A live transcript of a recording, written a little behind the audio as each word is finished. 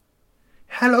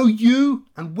hello you,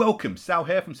 and welcome. Sal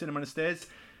here from Cinema on the Stairs.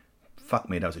 Fuck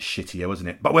me, that was a shitty year, wasn't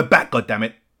it? But we're back,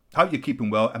 goddammit. Hope you're keeping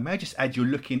well, and may I just add, you're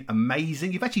looking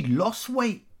amazing. You've actually lost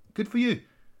weight. Good for you.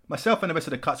 Myself and the rest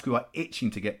of the Cuts crew are itching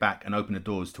to get back and open the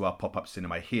doors to our pop-up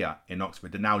cinema here in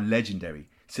Oxford, the now legendary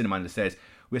Cinema on the Stairs.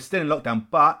 We're still in lockdown,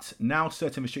 but now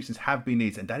certain restrictions have been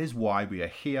eased, and that is why we are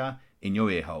here in your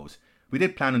ear holes. We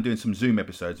did plan on doing some Zoom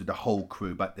episodes with the whole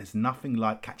crew, but there's nothing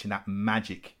like catching that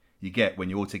magic you get when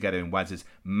you're all together in Waz's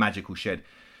magical shed.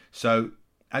 So,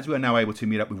 as we are now able to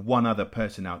meet up with one other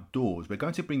person outdoors, we're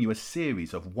going to bring you a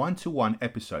series of one-to-one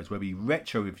episodes where we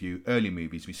retro review early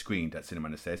movies we screened at Cinema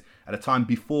on the Stairs at a time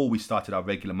before we started our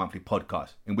regular monthly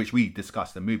podcast, in which we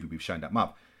discuss the movie we've shown that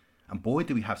month. And boy,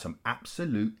 do we have some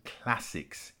absolute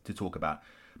classics to talk about.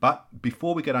 But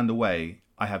before we get underway,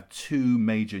 I have two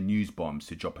major news bombs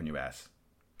to drop on your ass.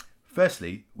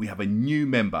 Firstly, we have a new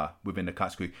member within the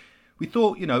Cuts crew. We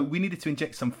thought, we needed to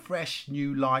inject some fresh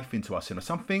new life into our cinema,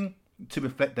 something to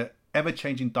reflect the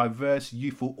ever-changing, diverse,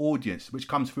 youthful audience which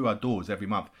comes through our doors every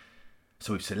month.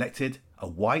 So we've selected a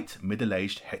white,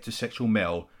 middle-aged, heterosexual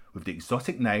male with the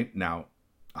exotic name, now,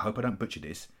 I hope I don't butcher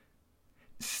this,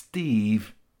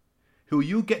 Steve, who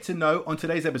you'll get to know on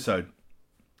today's episode.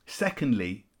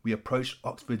 Secondly, we approached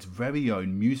Oxford's very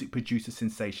own music producer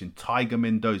sensation, Tiger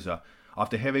Mendoza,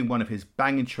 after hearing one of his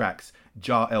banging tracks,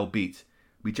 Jar El Beat.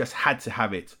 We just had to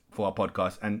have it for our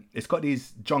podcast, and it's got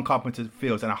these John Carpenter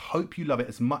feels, and I hope you love it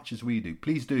as much as we do.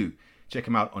 Please do check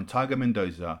him out on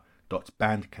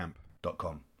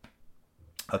tigermendoza.bandcamp.com.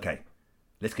 Okay,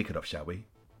 let's kick it off, shall we?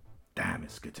 Damn,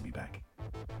 it's good to be back.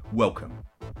 Welcome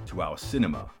to our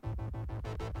cinema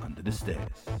under the stairs.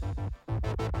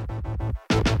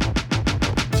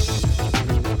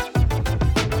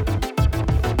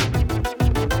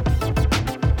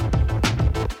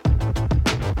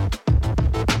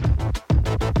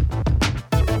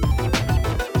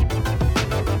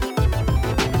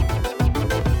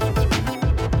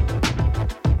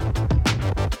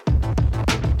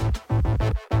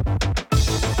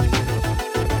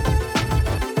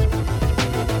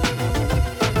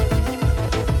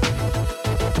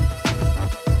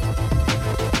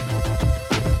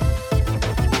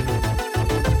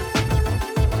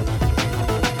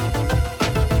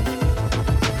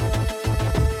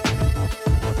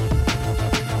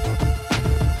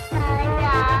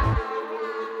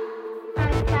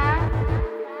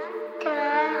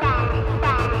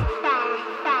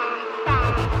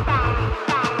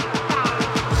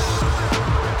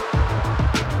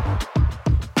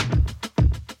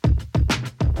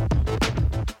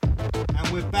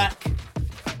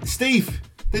 Steve,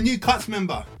 the new Cuts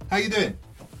member. How you doing?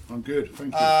 I'm good,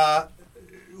 thank you.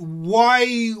 What are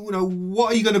you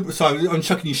going to... Sorry, I'm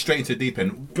chucking you straight into the deep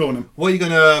end. Go on then. What are you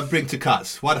going to bring to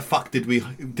Cuts? Why the fuck did we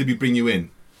bring you in?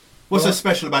 What's so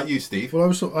special about you, Steve?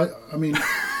 Well, I mean,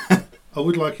 I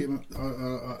would like it...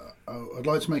 I'd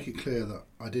like to make it clear that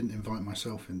I didn't invite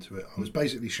myself into it. I was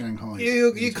basically Shanghai.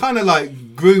 You kind of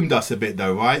like groomed us a bit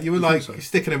though, right? You were like so?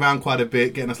 Sticking around quite a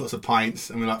bit, getting us lots of pints,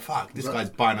 and we're like, fuck, this guy's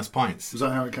buying us pints. Is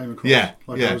that how it came across? Yeah,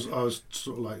 like yeah. I was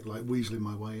sort of like weaseling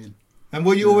my way in. And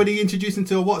were you already introduced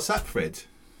into a WhatsApp thread?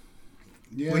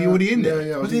 Yeah. Were you already in there?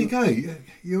 Yeah. Well, there you go.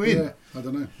 You're in. Yeah, I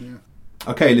don't know, yeah.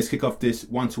 Okay, let's kick off this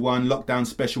one-to-one lockdown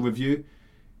special review.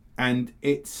 And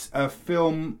it's a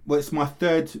film, well, it's my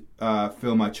third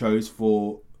film I chose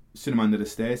for Cinema Under the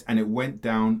Stairs, and it went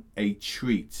down a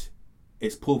treat.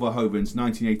 It's Paul Verhoeven's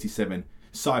 1987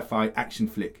 sci-fi action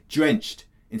flick, drenched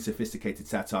in sophisticated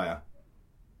satire.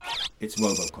 It's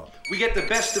RoboCop. We get the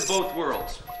best of both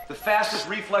worlds. The fastest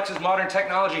reflexes modern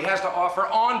technology has to offer,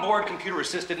 onboard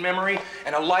computer-assisted memory,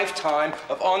 and a lifetime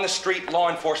of on-the-street law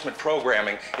enforcement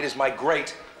programming. It is my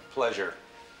great pleasure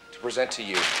to present to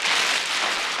you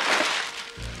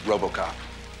RoboCop.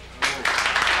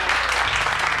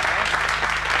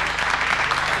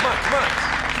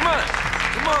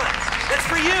 Come on. That's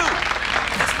for you.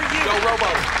 Go,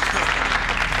 Robo.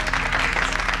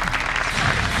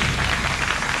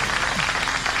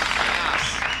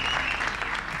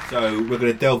 So we're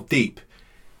going to delve deep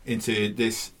into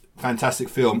this fantastic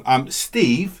film.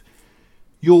 Steve,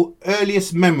 your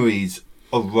earliest memories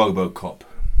of RoboCop?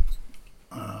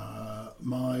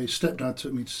 My stepdad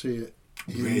took me to see it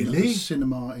in Really? a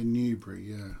cinema in Newbury,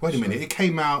 yeah. Wait a minute, it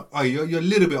came out... Oh, you're a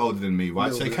little bit older than me,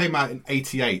 right? So it came out in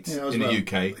 88 in the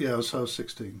UK. Yeah, I was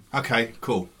 16. Okay,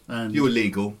 cool. And you were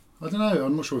legal. I don't know,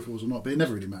 I'm not sure if it was or not, but it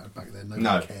never really mattered back then.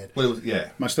 Nobody cared. Well, it was, yeah.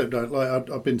 My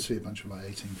stepdad, I've been to see a bunch of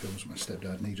 18 films with my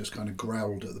stepdad, and he just kind of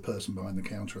growled at the person behind the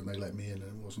counter, and they let me in,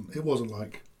 and it wasn't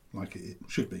like it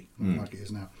should be, like it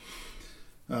is now.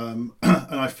 And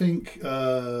I think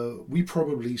we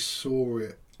probably saw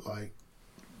it like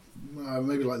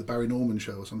maybe like the Barry Norman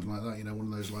Show or something like that. You know, one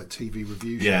of those like TV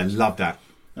review shows. Yeah, love that.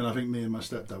 And I think me and my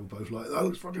stepdad were both like, "Oh,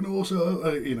 it's fucking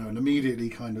awesome!" You know, and immediately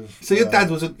kind of. So your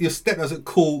stepdad was a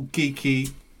cool,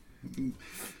 geeky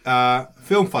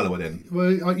film follower then?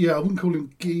 Well, I wouldn't call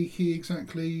him geeky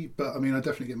exactly, but I mean, I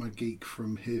definitely get my geek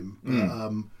from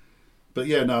him. But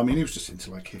yeah, no, I mean, he was just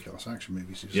into like kick-ass action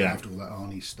movies. He just loved all that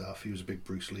Arnie stuff. He was a big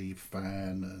Bruce Lee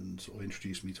fan and sort of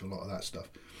introduced me to a lot of that stuff.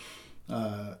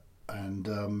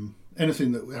 And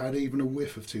anything that had even a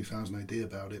whiff of 2000 AD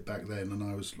about it back then, and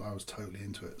I was totally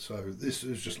into it. So this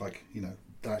was just like, you know,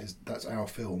 that's our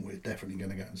film. We're definitely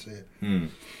going to go and see it.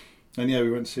 And yeah, we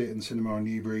went to see it in the cinema in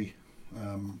Newbury.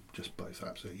 Just both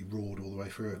absolutely roared all the way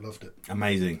through it. Loved it.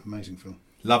 Amazing film.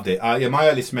 Loved it. Yeah, my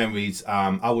earliest memories.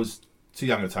 I was too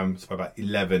young at the time. It was about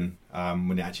 11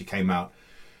 when it actually came out.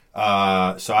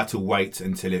 So I had to wait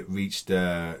until it reached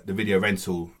the video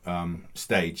rental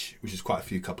stage, which is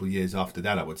quite a couple of years after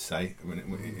that, I would say,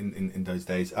 in those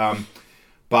days.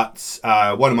 But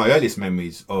one of my earliest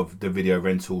memories of the video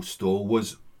rental store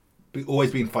was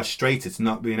always being frustrated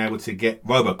not being able to get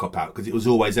RoboCop out, because it was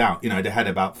always out. You know, they had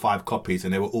about 5 copies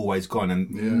and they were always gone.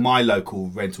 And my local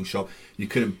rental shop, you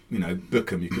couldn't, you know,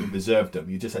 book them, you couldn't reserve them.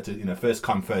 You just had to, you know, first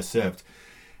come, first served.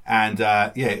 And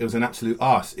it was an absolute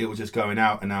arse. It was just going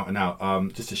out and out and out,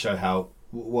 just to show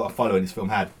what a following this film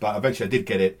had. But eventually I did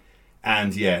get it,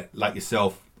 and yeah, like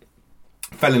yourself,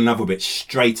 fell in love with it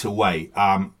straight away.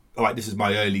 All right, this is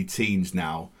my early teens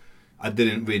now. I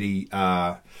didn't really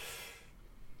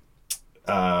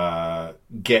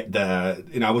get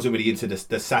I wasn't really into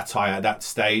the satire at that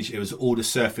stage. It was all the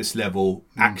surface level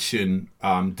action,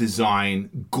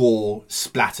 design, gore,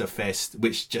 splatterfest,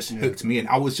 which just hooked me in.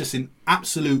 I was just in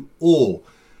absolute awe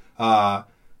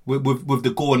with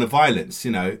the gore and the violence.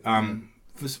 You know,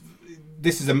 this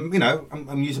is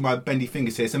I'm using my bendy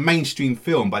fingers here. It's a mainstream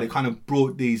film, but it kind of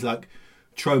brought these like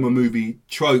trauma movie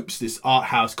tropes, this art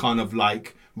house kind of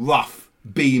like rough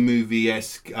B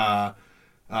movie-esque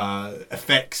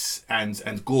effects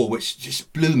and gore, which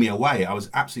just blew me away. I was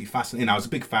absolutely fascinated. I was a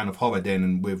big fan of horror then,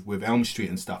 and with Elm Street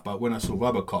and stuff. But when I saw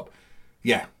RoboCop,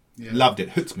 loved it,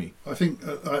 hooked me. I think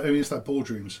I mean, it's that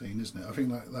boardroom scene, isn't it? I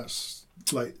think that's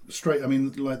like straight. I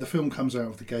mean, like the film comes out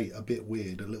of the gate a bit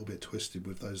weird, a little bit twisted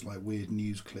with those like weird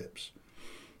news clips.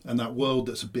 And that world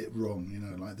that's a bit wrong, you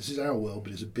know, like this is our world,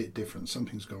 but it's a bit different.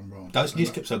 Something's gone wrong. Those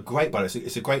news clips are great, but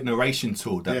it's a great narration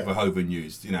tool that Verhoeven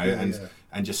used, you know,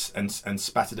 and just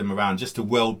spattered them around just to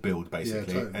world build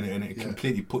basically, totally. and it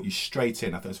completely put you straight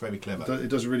in. I thought it's very clever. It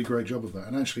does a really great job of that,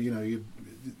 and actually, you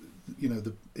know,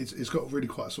 it's got really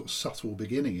quite a sort of subtle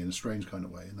beginning in a strange kind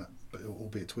of way, in that, but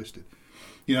albeit twisted.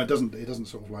 You know, it doesn't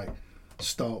sort of like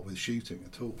start with shooting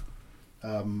at all.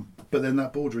 But then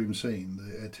that boardroom scene,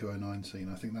 the Ed 209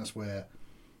 scene, I think that's where,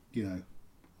 you know,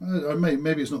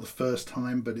 maybe it's not the first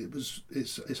time, but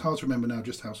it's hard to remember now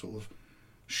just how sort of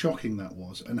shocking that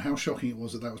was, and how shocking it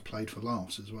was that was played for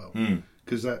laughs as well,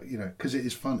 because because it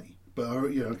is funny. But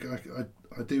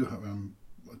I do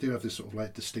have this sort of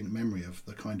like distinct memory of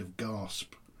the kind of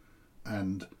gasp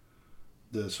and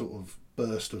the sort of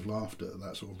burst of laughter,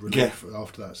 that sort of relief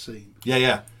after that scene.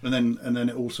 Yeah. And then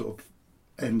it all sort of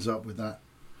ends up with that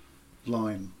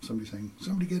line, somebody saying,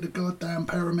 "Somebody get a goddamn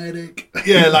paramedic."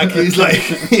 Yeah,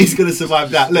 he's going to survive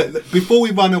that. Look, before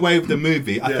we run away with the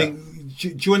movie, I think, do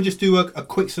you want to just do a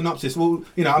quick synopsis? Well,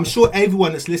 you know, I'm sure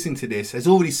everyone that's listening to this has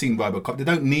already seen RoboCop. They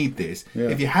don't need this. Yeah.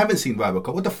 If you haven't seen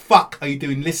RoboCop, what the fuck are you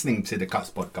doing listening to the Cuts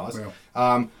podcast?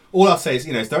 Yeah. All I'll say is,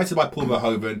 you know, it's directed by Paul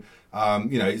Verhoeven.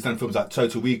 You know, he's done films like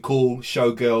Total Recall,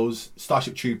 Showgirls,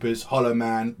 Starship Troopers, Hollow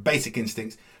Man, Basic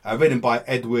Instincts, written by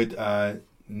Edward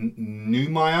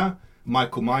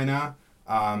Michael Miner,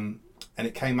 and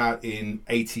it came out in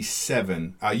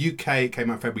 87. UK came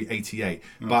out February 88.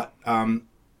 But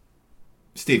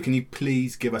Steve, can you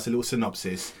please give us a little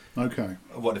synopsis of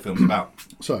what the film's about?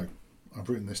 So, I've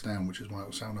written this down, which is why it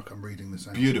will sound like I'm reading this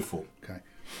out. Beautiful. Okay.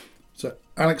 So,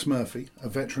 Alex Murphy, a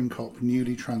veteran cop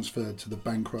newly transferred to the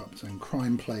bankrupt and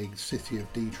crime-plagued city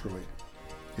of Detroit,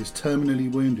 is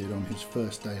terminally wounded on his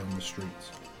first day on the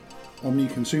streets. Omni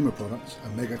Consumer Products, a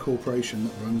mega corporation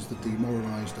that runs the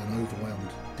demoralised and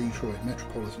overwhelmed Detroit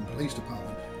Metropolitan Police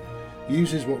Department,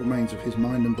 uses what remains of his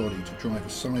mind and body to drive a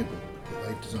cyborg that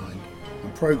they've designed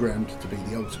and programmed to be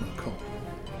the ultimate cop.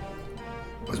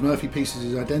 As Murphy pieces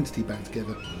his identity back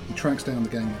together, he tracks down the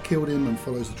gang that killed him and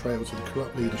follows the trail to the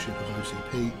corrupt leadership of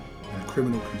OCP and a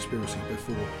criminal conspiracy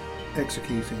before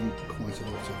executing quite a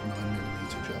lot of 9mm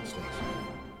justice.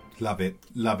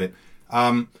 Love it.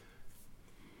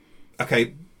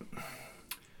 Okay,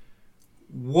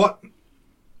 what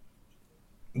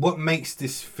what makes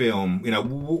this film? You know,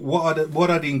 what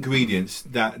are the ingredients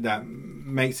that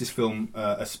makes this film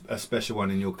a special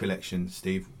one in your collection,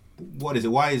 Steve? What is it?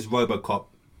 Why is RoboCop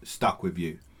stuck with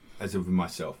you, as with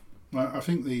myself? I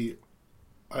think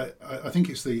I think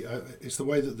it's the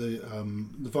way that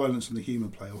the violence and the humour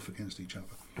play off against each other,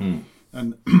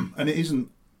 and it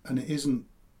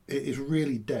is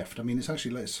really deft. I mean, it's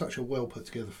actually like such a well put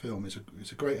together film.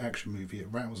 It's a great action movie. It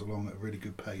rattles along at a really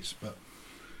good pace, but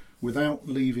without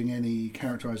leaving any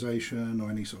characterisation or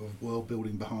any sort of world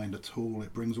building behind at all.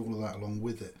 It brings all of that along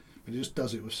with it, but it just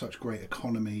does it with such great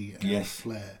economy and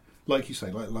flair. Like you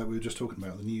say, like we were just talking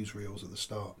about the newsreels at the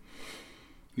start.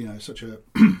 You know, such a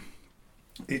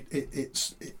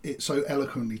it so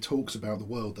eloquently talks about the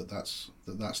world that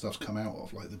stuff's come out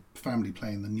of, like the family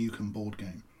playing the Nukem board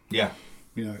game. Yeah,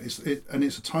 you know, it's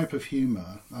a type of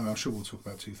humour. I'm sure we'll talk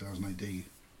about 2000 AD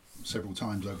several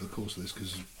times over the course of this,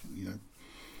 because you know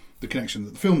the connection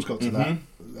that the film's got to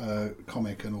that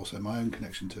comic, and also my own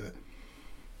connection to it.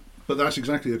 But that's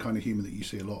exactly the kind of humour that you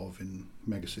see a lot of in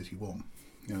Mega City 1.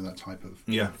 You know, that type of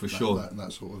sure.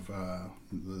 That sort of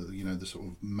the sort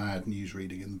of mad news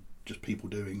reading and just people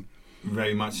doing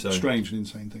very much so strange and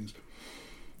insane things.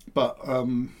 But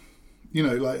you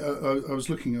know, like I was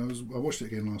looking, I watched it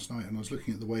again last night, and I was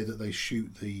looking at the way that they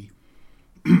shoot the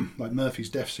like Murphy's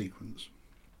death sequence,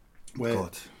 where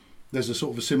there's a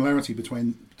sort of a similarity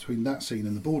between that scene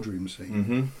and the boardroom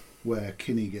scene, where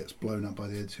Kinney gets blown up by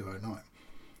the Ed 209.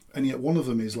 And yet one of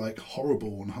them is like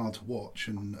horrible and hard to watch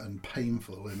and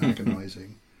painful and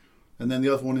agonising, and then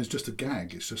the other one is just a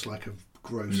gag. It's just like a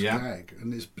gross gag,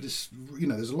 and it's you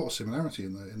know, there's a lot of similarity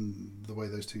in the way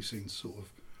those two scenes sort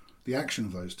of, the action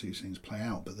of those two scenes play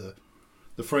out, but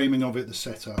the framing of it, the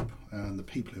setup, and the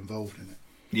people involved in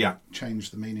it,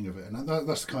 change the meaning of it, and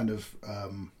that's the kind of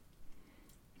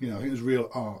you know, I think there's real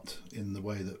art in the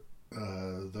way that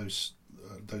those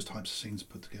types of scenes are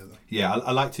put together. Yeah,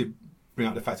 I like to bring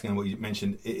up the fact again what you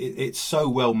mentioned. It's so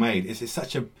well made. It's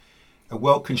such a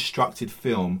well constructed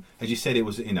film. As you said, it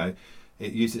was, you know,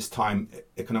 it used its time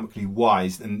economically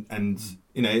wise, and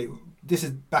you know, this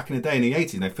is back in the day in the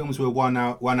 80s. You know, films were 1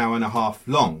 hour and a half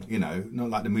long. You know, not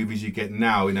like the movies you get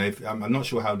now. You know, I'm not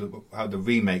sure how the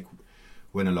remake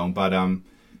went along, but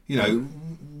you know,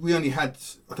 we only had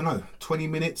 20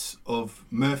 minutes of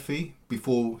Murphy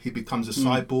before he becomes a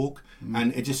cyborg,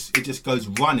 and it just goes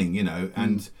running. You know,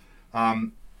 and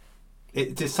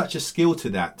there's such a skill to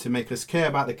that, to make us care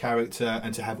about the character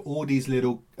and to have all these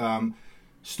little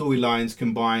storylines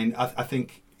combined. I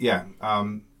think,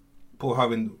 Paul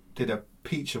Verhoeven did a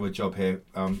peach of a job here,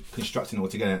 constructing it all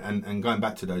together, and going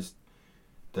back to those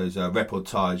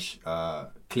reportage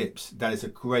clips. That is a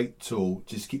great tool.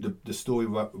 Just keep the story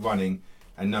running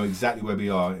and know exactly where we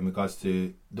are in regards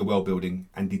to the world building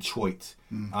and Detroit.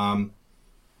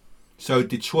 So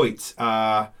Detroit.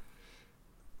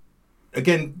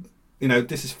 Again, you know,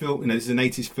 this is film. You know, this is an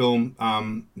 80s film.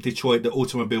 Detroit, the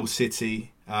automobile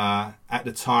city. At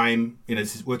the time, you know,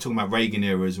 we're talking about Reagan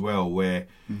era as well, where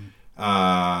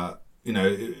you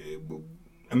know,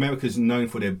 America's known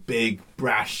for their big,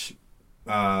 brash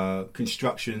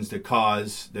constructions, their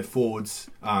cars, their Fords.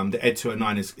 The Ed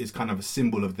 209 is kind of a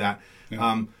symbol of that.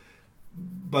 Yeah.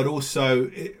 But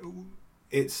also,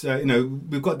 it's you know,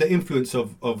 we've got the influence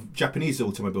of Japanese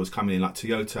automobiles coming in, like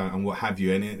Toyota and what have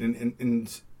you,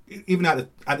 and even at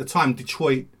the time,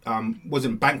 Detroit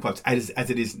wasn't bankrupt as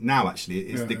it is now. Actually,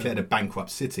 it's declared a bankrupt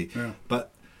city. Yeah.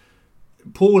 But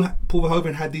Paul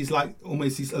Verhoeven had these, like,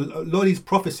 almost these, a lot of these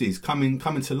prophecies coming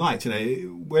to light. You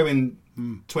know, we're in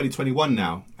 2021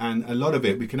 now, and a lot of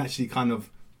it we can actually kind of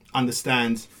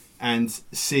understand and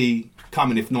see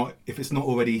coming, if it's not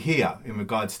already here, in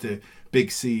regards to big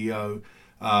CEO.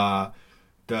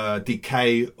 The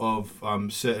decay of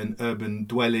certain urban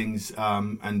dwellings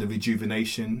and the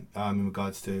rejuvenation in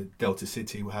regards to Delta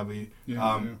City, what have you.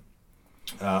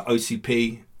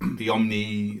 OCP, the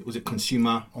Omni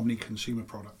consumer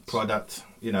product.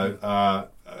 You know,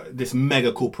 this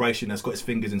mega corporation that's got its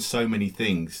fingers in so many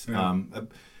things. You know,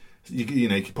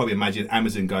 you could probably imagine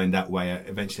Amazon going that way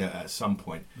eventually at some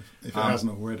point, if it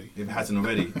hasn't already.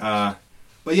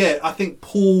 But yeah, I think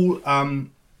Paul.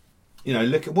 You know,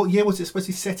 look at what year was it supposed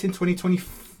to be set in?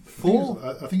 2024?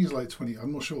 I think it's like 20,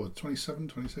 I'm not sure, 27,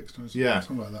 26, 27,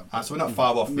 something like that. So we're not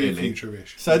far off, really.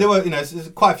 Future-ish. So there were, you know, there's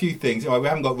quite a few things. We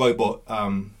haven't got robot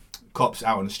cops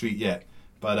out on the street yet,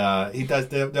 but he does.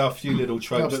 There are a few little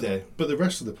tropes there. But the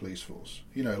rest of the police force,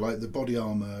 you know, like the body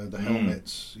armour, the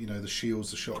helmets, you know, the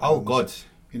shields, the shotguns. Oh, God.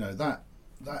 You know, that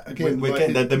again, we're like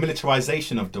getting the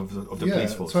militarisation of the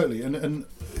police force. Totally. And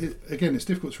again, it's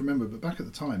difficult to remember, but back at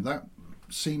the time, that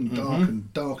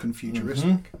seemed dark and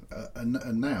futuristic,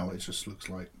 and now it just looks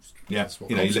like that's what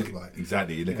you cops look look like.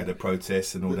 exactly. You look at the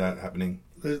protests and all that happening.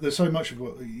 There's so much of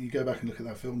what you go back and look at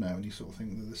that film now, and you sort of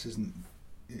think that this isn't,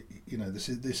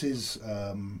 this is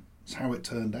how it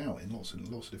turned out in lots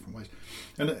of different ways,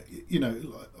 and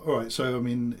all right. So I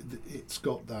mean, it's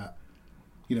got that,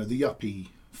 the yuppie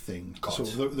thing,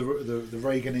 sort of the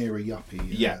Reagan era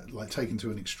yuppie, like taken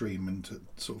to an extreme and to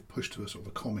sort of pushed to a sort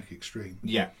of a comic extreme.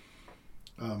 Yeah.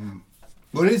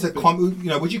 Well, it is a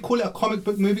would you call it a comic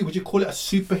book movie? Would you call it a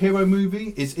superhero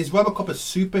movie? Is RoboCop a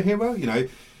superhero?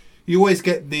 You always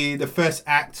get the first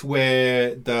act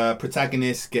where the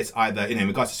protagonist gets either, in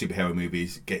regards to superhero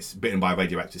movies, gets bitten by a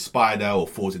radioactive spider or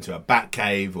falls into a bat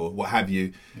cave or what have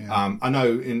you. Yeah. I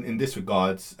know in this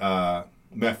regards,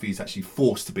 Murphy's actually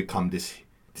forced to become this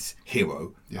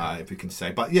hero, if we can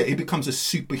say. But yeah, he becomes a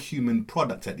superhuman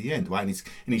product at the end, right?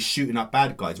 And he's shooting up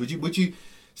bad guys. Would you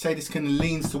say this kind of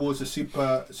leans towards a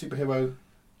superhero?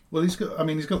 Well, he's got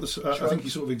this. I think he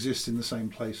sort of exists in the same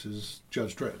place as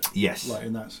Judge Dredd. Yes, like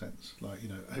in that sense, like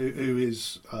who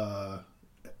is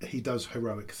he does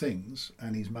heroic things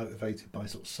and he's motivated by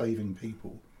sort of saving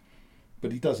people,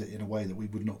 but he does it in a way that we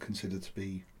would not consider to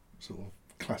be sort of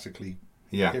classically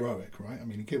heroic, right? I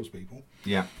mean, he kills people.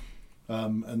 Yeah.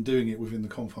 And doing it within the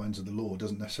confines of the law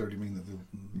doesn't necessarily mean that the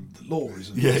law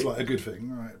is like a good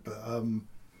thing, right? But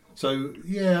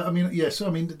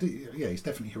he's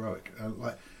definitely heroic.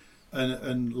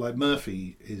 And like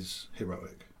Murphy is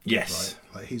heroic. Yes,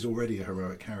 right? Like he's already a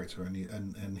heroic character,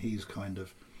 and he's kind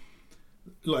of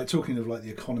like talking of like the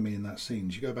economy in that scene.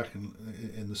 You go back and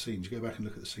in the scenes, you go back and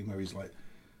look at the scene where he's like,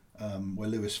 where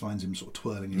Lewis finds him sort of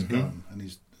twirling his gun, and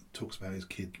he talks about his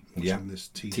kid watching this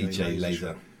TJ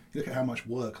laser. You look at how much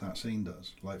work that scene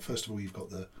does. Like first of all, you've got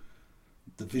the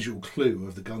visual clue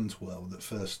of the gun twirl that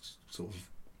first sort of.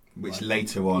 Which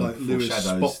later on like Lewis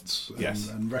spots yes.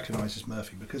 and recognises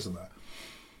Murphy because of that.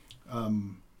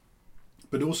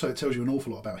 But also it tells you an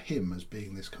awful lot about him as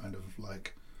being this kind of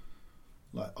like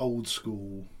old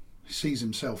school. He sees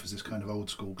himself as this kind of old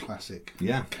school classic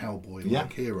cowboy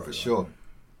hero. For sure.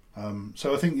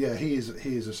 So I think he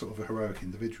is a sort of a heroic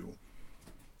individual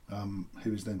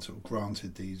who is then sort of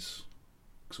granted these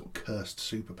sort of cursed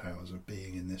superpowers of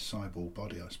being in this cyborg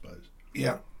body, I suppose.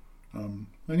 Yeah.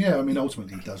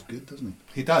 Ultimately he does good, doesn't he?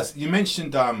 He does. You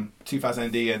mentioned 2000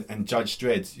 AD and Judge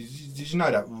Dredd. Did you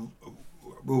know that?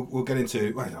 We'll get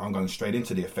into. Well, I'm going straight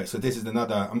into the effects. So this is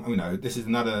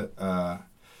another.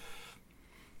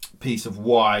 Piece of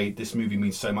why this movie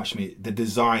means so much to me. The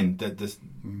design,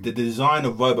 the design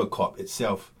of RoboCop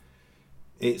itself.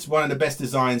 It's one of the best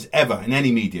designs ever in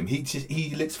any medium.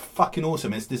 He looks fucking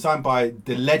awesome. It's designed by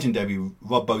the legendary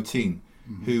Rob Bottin.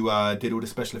 Who did all the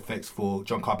special effects for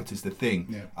John Carpenter's The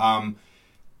Thing. Yeah.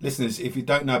 Listeners, if you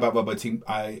don't know about Rob Bottin,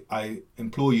 I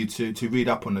implore you to read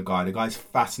up on the guy. The guy's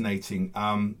fascinating.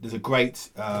 There's a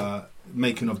great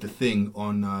making of The Thing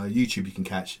on YouTube you can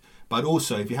catch. But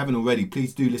also, if you haven't already,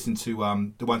 please do listen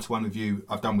to the one-to-one review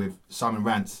I've done with Simon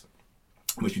Rance,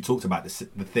 in which we talked about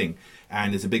The Thing.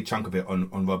 And there's a big chunk of it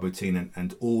on Rob Bottin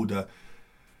and all the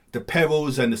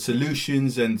perils and the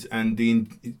solutions and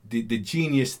the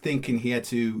genius thinking he had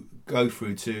to go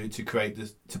through to create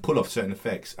this, to pull off certain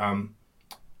effects.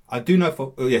 I do know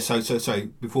so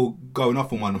before going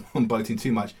off on Bottin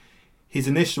too much, his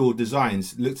initial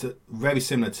designs looked very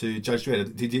similar to Judge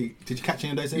Dredd. Did you catch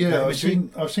any of those? Yeah,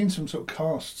 I've seen some sort of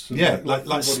casts.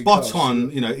 Like spot casts,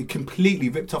 on. It completely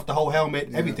ripped off the whole helmet,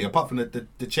 everything apart from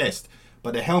the chest.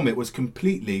 But the helmet was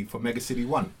completely from Mega City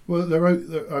 1. Well, they're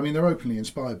openly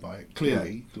inspired by it.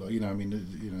 Clearly,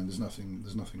 there's nothing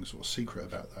sort of secret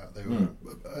about that. They were,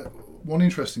 one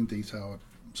interesting detail I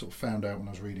sort of found out when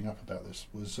I was reading up about this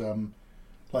was,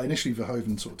 initially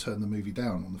Verhoeven sort of turned the movie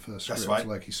down on the first script. That's right.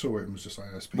 Like he saw it and was just like,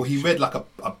 well, he read like a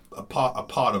part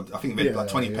of, I think he read like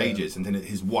 20 pages, and then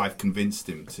his wife convinced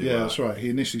him to. Yeah, that's right. He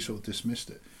initially sort of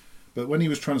dismissed it. But when he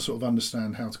was trying to sort of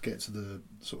understand how to get to the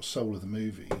sort of soul of the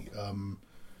movie,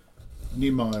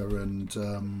 Niemeyer and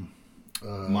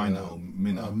Miner,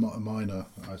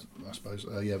 I suppose,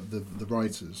 the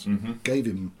writers gave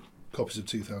him copies of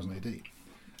 2000 AD.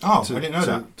 Oh, I didn't know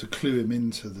that. To clue him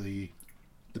into the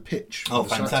pitch. Oh, the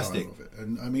fantastic! Satire of it.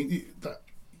 And I mean, that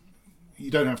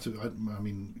you don't have to. I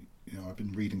mean, I've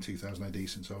been reading 2000 AD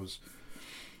since I was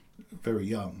very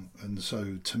young, and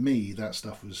so to me, that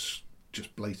stuff was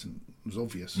just blatant. It was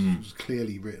obvious. It was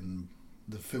clearly written.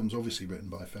 The film's obviously written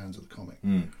by fans of the comic.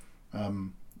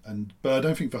 But I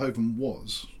don't think Verhoeven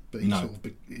was. But he got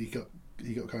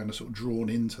kind of sort of drawn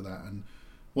into that, and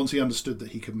once he understood that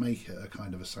he could make it a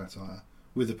kind of a satire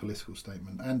with a political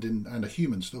statement and a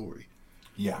human story.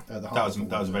 Yeah, at the that heart.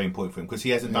 was very important for him because he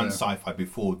hasn't done sci-fi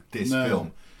before this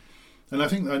film. And I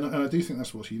think, and I do think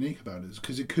that's what's unique about it, is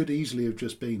because it could easily have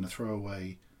just been a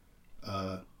throwaway,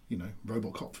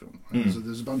 robot cop film. Right?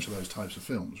 There's a bunch of those types of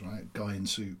films, right? Guy in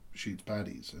suit shoots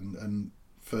baddies, and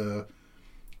for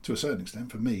to a certain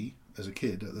extent, for me as a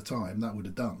kid at the time, that would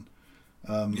have done.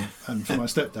 And for my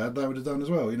stepdad, that would have done as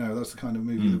well. You know, that's the kind of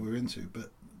movie that we're into.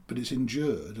 But it's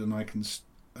endured, and I can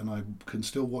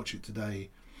still watch it today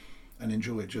and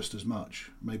enjoy it just as much,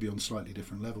 maybe on slightly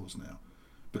different levels now,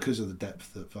 because of the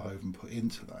depth that Verhoeven put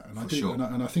into that. And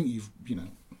and I think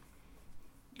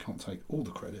can't take all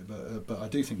the credit, but I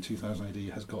do think 2000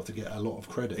 AD has got to get a lot of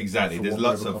credit. Exactly, there's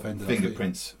lots of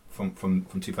fingerprints from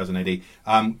 2000 AD.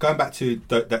 Going back to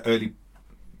the early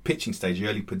pitching stage, the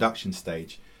early production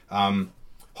stage,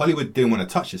 Hollywood didn't want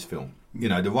to touch this film. You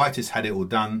know, the writers had it all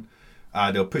done.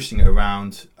 They were pushing it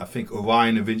around. I think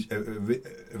Orion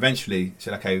eventually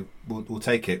said, "Okay, we'll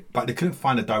take it," but they couldn't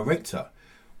find a director.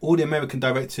 All the American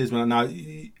directors were like, "Now,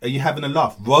 are you having a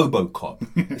laugh?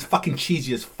 RoboCop, it's fucking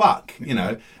cheesy as fuck." You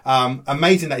know,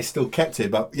 amazing that he still kept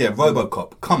it, but yeah,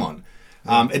 RoboCop, come on.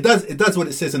 It does what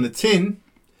it says on the tin.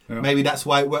 Yeah. Maybe that's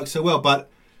why it works so well, but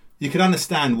you can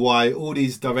understand why all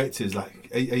these directors, like,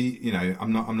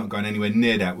 I'm not going anywhere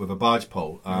near that with a barge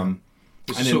pole.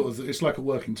 It's like a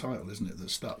working title, isn't it,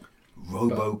 that's stuck?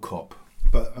 RoboCop.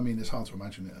 But I mean, it's hard to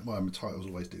imagine it. Well, titles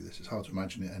always do this. It's hard to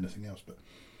imagine it anything else.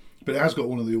 But it has got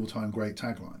one of the all-time great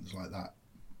taglines like that.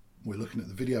 We're looking at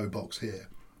the video box here.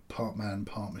 Part man,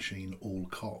 part machine, all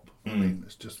cop. I mean,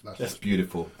 that's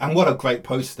beautiful. And what a great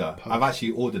poster! I've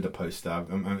actually ordered a poster,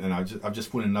 and I've just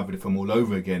fallen in love with the film all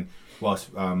over again whilst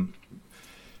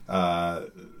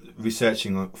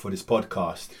researching for this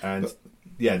podcast. And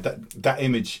that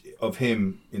image of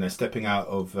him, stepping out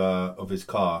of his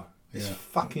car is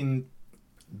fucking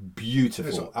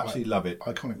beautiful. Absolutely love it.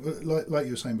 Iconic. Like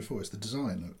you were saying before, it's the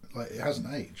design. Like, it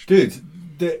hasn't aged, dude.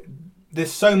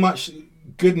 There's so much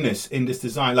goodness in this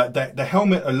design. Like the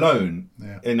helmet alone,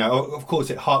 of course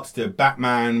it harks to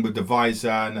Batman with the visor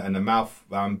and the mouth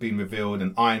being revealed,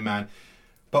 and Iron Man.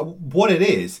 But what it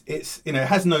is, it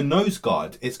has no nose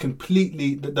guard. It's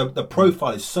completely the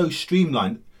profile is so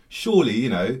streamlined. Surely,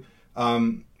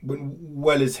 when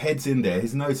Weller's head's in there,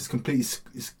 his nose is completely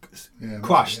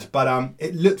crushed. Yeah. But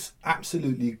it looks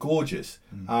absolutely gorgeous.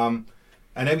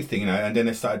 And everything, and then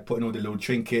they started putting all the little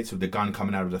trinkets with the gun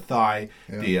coming out of the thigh,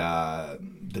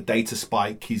 the data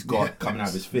spike he's got coming out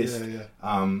of his fist.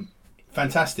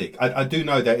 Fantastic. I do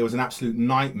know that it was an absolute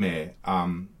nightmare,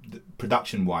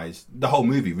 production-wise. The whole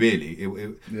movie,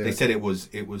 really. They said it was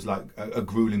like a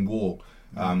grueling war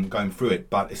going through it,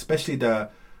 but especially the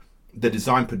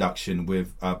design production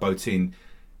with Bottin.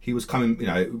 He was coming.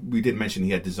 We did mention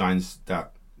he had designs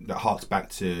that harks back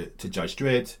to Judge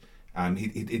Dredd.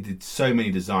 He did so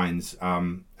many designs,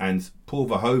 and Paul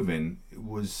Verhoeven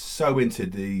was so into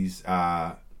these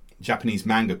Japanese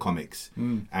manga comics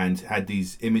and had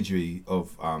these imagery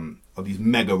of these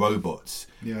mega robots,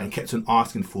 and kept on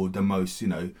asking for the most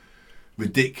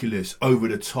ridiculous, over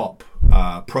the top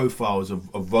profiles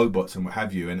of robots and what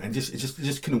have you, and it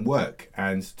just couldn't work,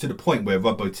 and to the point where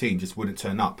Rob Bottin just wouldn't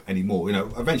turn up anymore.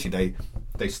 Eventually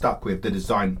they stuck with the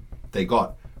design they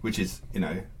got, which is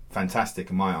fantastic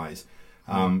in my eyes,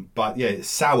 but it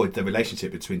soured the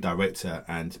relationship between director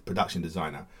and production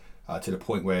designer to the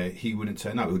point where he wouldn't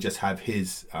turn up. He would just have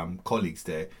his colleagues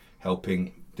there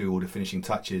helping do all the finishing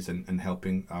touches and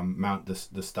helping mount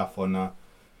the stuff on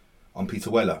Peter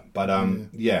Weller. But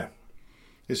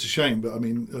it's a shame, but I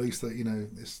mean, at least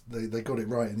they got it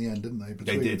right in the end, didn't they?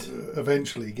 They did.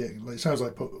 Eventually it sounds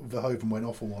like Verhoeven went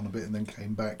off on one a bit and then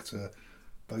came back to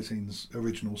Bottin's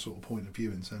original sort of point of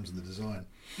view in terms of the design.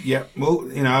 Yeah, well,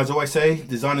 as I always say,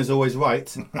 design is always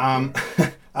right.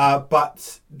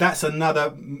 But that's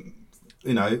another,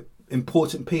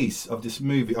 important piece of this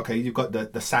movie. Okay, you've got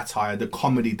the satire, the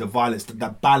comedy, the violence, the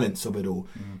balance of it all.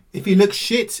 If you look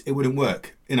shit, it wouldn't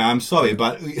work. I'm sorry,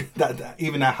 but that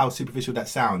even how superficial that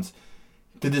sounds,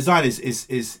 the design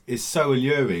is so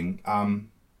alluring.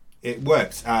 It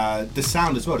works. The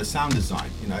sound as well, the sound design,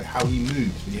 how he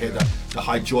moves. You hear the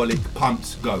hydraulic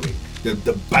pumps going,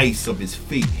 the bass of his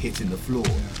feet hitting the floor,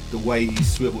 the way he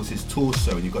swivels his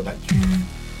torso, and you've got that.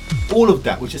 All of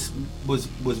that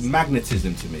was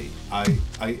magnetism to me.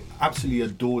 I absolutely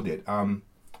adored it.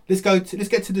 Let's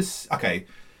get to this. Okay,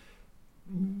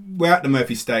 we're at the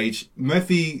Murphy stage.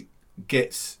 Murphy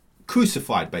gets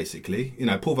crucified, basically.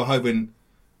 Paul Verhoeven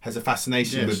has a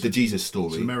fascination with the Jesus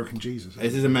story. It's American Jesus.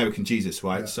 It is American Jesus,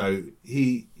 right? Yeah. So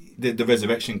the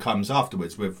resurrection comes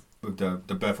afterwards with the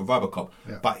birth of RoboCop.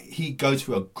 Yeah. But he goes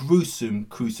through a gruesome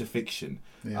crucifixion.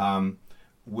 Yeah.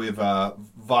 with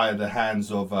via the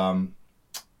hands of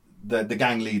the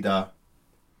gang leader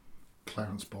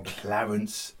Clarence Boddicker.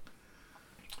 Clarence.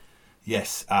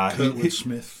 Yes, Kurtwood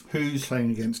Smith, who's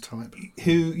playing against type.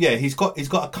 He's got a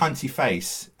cunty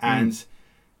face, and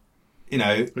you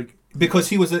know, because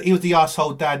he was the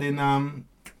arsehole dad in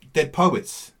Dead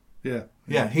Poets.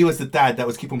 Yeah, he was the dad that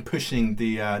was keep on pushing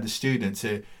the student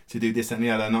to do this and the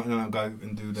other, not go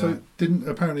and do that. So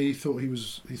apparently he thought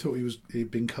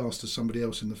he'd been cast as somebody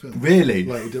else in the film.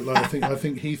 Really? I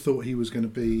think he thought he was going to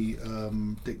be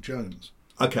Dick Jones.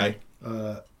 Okay.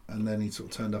 And then he sort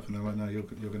of turned up and they're like, no, you're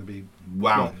going to be...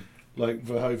 Wow. Like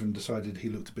Verhoeven decided he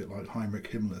looked a bit like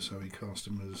Heinrich Himmler, so he cast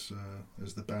him as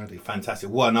the baddie. Fantastic.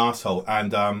 What an arsehole.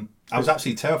 And I was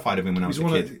absolutely terrified of him when I was a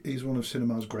kid. He's one of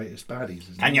cinema's greatest baddies,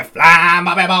 isn't Can you fly,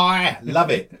 my boy?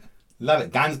 Love it. Love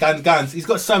it. Guns, guns, guns. He's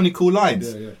got so many cool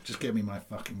lines. Yeah. Just give me my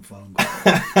fucking phone.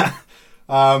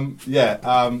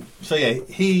 So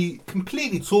he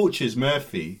completely tortures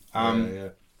Murphy.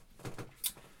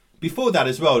 Before that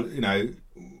as well, you know,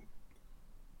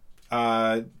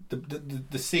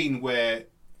 the scene where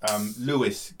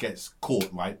Lewis gets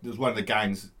caught, right? There's one of the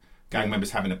gang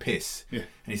members having a piss, and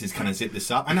he says, "Can I zip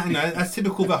this up?" And you know, that's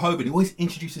typical Verhoeven. He always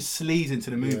introduces sleaze into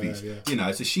the movies, you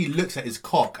know. So she looks at his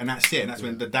cock, and that's it. And that's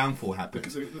when the downfall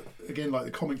happens. Because again, like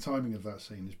the comic timing of that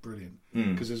scene is brilliant.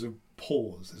 Because there's a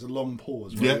pause. There's a long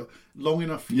pause. Long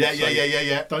enough. For you to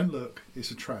say, don't look.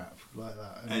 It's a trap, like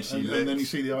that. And then you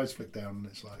see the eyes flick down, and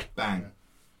it's like bang.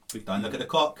 Don't look at the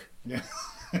cock. Yeah.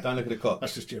 Don't look at the cock.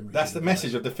 That's just generally. That's the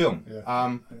message of the film.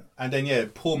 Yeah. And then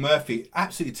Paul Murphy,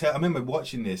 absolutely. I remember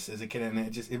watching this as a kid, and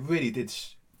it really did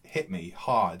hit me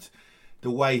hard.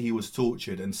 The way he was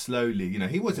tortured and slowly, you know,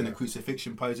 he was in a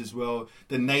crucifixion pose as well.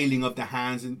 The nailing of the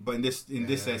hands, but in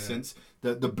this essence,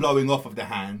 the blowing off of the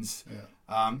hands.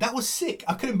 Yeah. That was sick.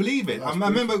 I couldn't believe it. I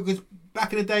remember because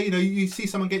back in the day, you know, you see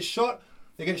someone get shot,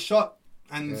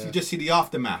 and you just see the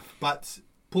aftermath. But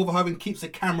Paul Verhoeven keeps the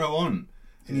camera on.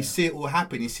 And you see it all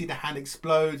happen. You see the hand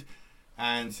explode,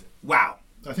 and wow.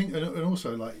 I think, and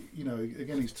also, like, you know,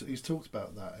 again, he's talked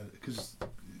about that because,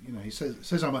 you know, he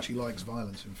says how much he likes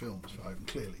violence in films.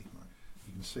 Clearly, like,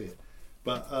 you can see it.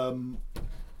 But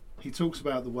he talks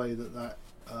about the way that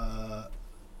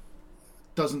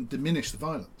doesn't diminish the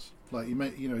violence. Like he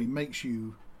makes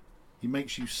you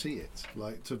see it,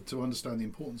 like to understand the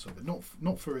importance of it.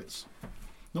 Not for its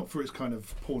kind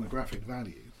of pornographic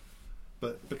value.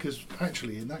 But because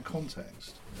actually, in that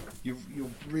context, you're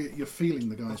feeling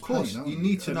the guy's pain. Of course, pain, you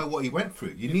need to know what he went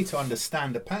through. You need to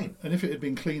understand the pain. And if it had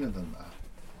been cleaner than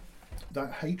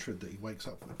that hatred that he wakes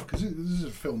up with, because this is a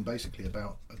film basically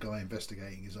about a guy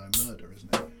investigating his own murder,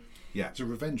 isn't it? Yeah, it's a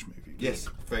revenge movie. Really. Yes,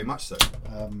 very much so.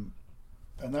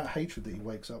 And that hatred that he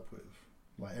wakes up with,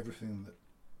 like everything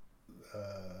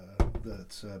that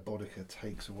Boddicker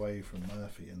takes away from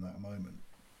Murphy in that moment,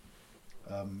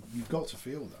 you've got to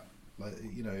feel that. Like,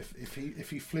 you know, if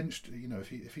he flinched, you know,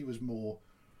 if he was more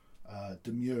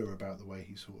demure about the way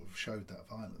he sort of showed that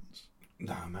violence,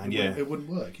 no man, it wouldn't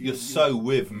work. You're so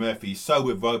with Murphy, so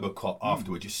with RoboCop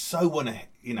afterwards. You so want to,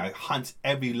 you know, hunt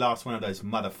every last one of those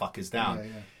motherfuckers down. Yeah.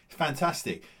 It's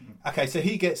fantastic. Okay, so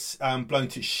he gets blown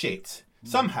to shit.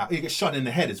 Somehow he gets shot in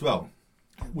the head as well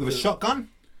with a shotgun.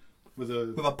 With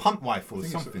a pump rifle or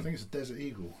something. I think it's a Desert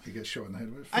Eagle. He gets shot in the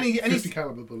head with a 50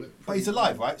 caliber bullet. But he's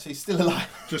alive, right? So he's still alive.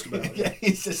 Just about. Yeah,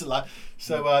 he's just alive.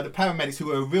 So the paramedics, who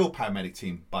were a real paramedic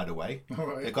team, by the way,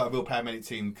 they got a real paramedic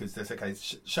team because they said, okay,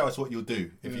 show us what you'll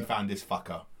do if you found this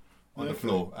fucker on the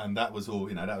floor. And that was all,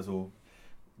 you know, that was all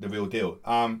the real deal.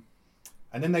 And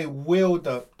then they wheeled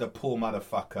the poor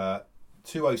motherfucker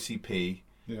to OCP.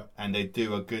 Yeah. And they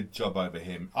do a good job over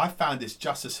him. I found this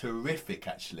just as horrific,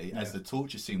 actually, as the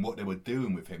torture scene. What they were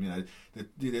doing with him, you know,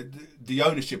 the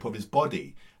ownership of his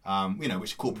body, you know,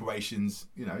 which corporations,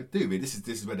 you know, do. This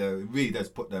is where it really does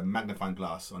put the magnifying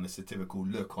glass on a satirical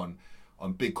look on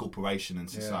big corporation and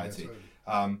society.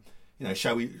 Yeah, totally. You know,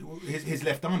 shall we? His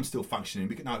left arm's still functioning.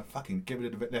 We can no fucking get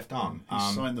rid of the left arm.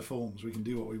 He's signed the forms. We can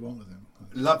do what we want with him.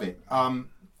 Love it.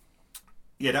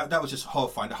 Yeah, that was just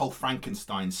horrifying. The whole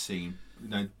Frankenstein scene. You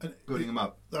know, building them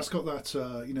up. That's got that,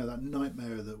 you know, that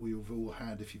nightmare that we've all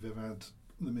had if you've ever had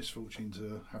the misfortune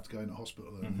to have to go into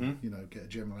hospital and, you know, get a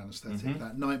general anaesthetic.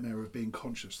 That nightmare of being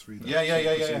conscious through that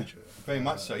procedure. Very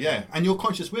much so, yeah. And you're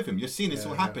conscious with him. You're seeing this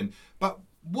all happen. But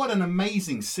what an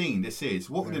amazing scene this is.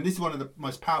 This is one of the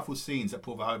most powerful scenes that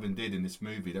Paul Verhoeven did in this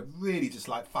movie that really just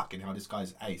like, fucking hell, this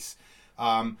guy's ace.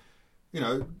 You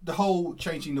know, the whole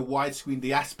changing the widescreen,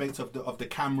 the aspect of the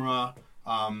camera,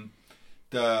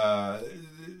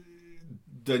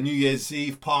 the New Year's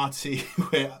Eve party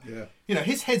where you know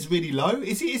his head's really low.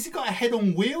 Is he got a head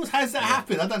on wheels? How does that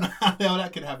happen? I don't know how the hell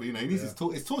that could happen. You know, his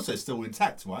torso's still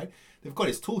intact, right? They've got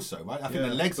his torso, right? I think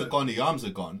the legs are gone, the arms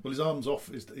are gone. Well, his arm's off.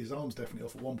 His arm's definitely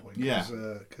off at one point. Yeah.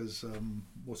 Because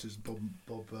what's his Bob?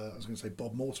 I was going to say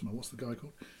Bob Mortimer. What's the guy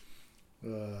called?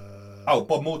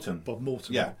 Bob Morton. Bob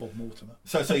Morton. Yeah. Bob Mortimer.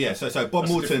 So Bob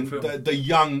Morton, the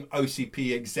young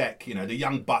OCP exec, you know, the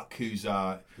young buck who's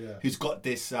got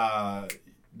this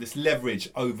this leverage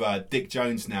over Dick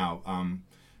Jones now.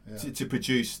 To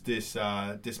produce this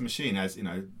machine, as you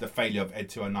know, the failure of Ed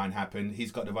 209 happened.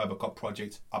 He's got the RoboCop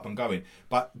project up and going.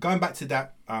 But going back to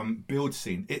that build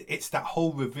scene, it's that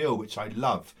whole reveal which I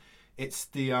love. It's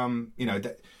the you know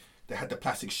that they had the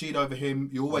plastic sheet over him.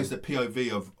 You're always the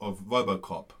POV of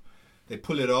RoboCop. They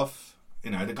pull it off.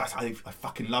 You know, the guy's I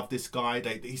fucking love this guy.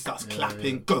 He starts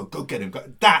clapping. Go get him. Go.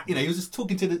 That you know, he was just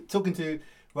talking to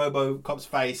RoboCop's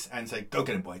face and say, "Go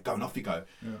get him, boy. Go and off you go."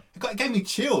 Yeah. It gave me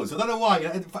chills. I don't know why. You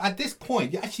know, at this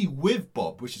point, you're actually with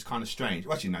Bob, which is kind of strange.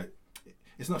 Well, actually, no,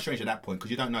 it's not strange at that point because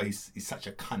you don't know he's such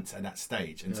a cunt at that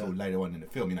stage until later on in the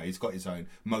film. You know, he's got his own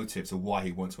motives of why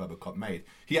he wants RoboCop made.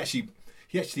 He actually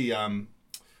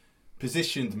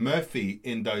positioned Murphy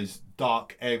in those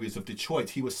dark areas of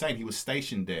Detroit. He was saying he was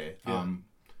stationed there. Yeah.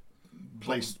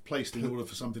 Placed in order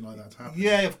for something like that to happen.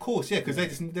 Yeah, of course,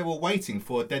 because they were waiting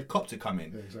for a dead cop to come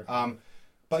in. Yeah, exactly.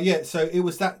 But yeah, so it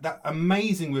was that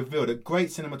amazing reveal, the great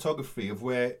cinematography of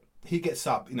where he gets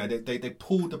up. You know, they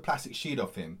pull the plastic sheet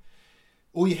off him.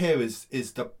 All you hear is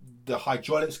the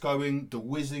hydraulics going, the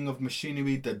whizzing of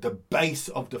machinery, the bass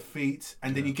of the feet,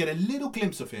 and then you get a little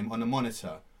glimpse of him on the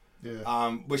monitor.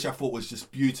 Yeah. Which I thought was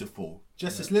just beautiful.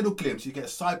 Just this little glimpse, you get a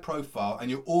side profile, and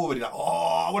you're already like,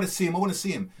 "Oh, I want to see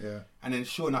him." Yeah. And then,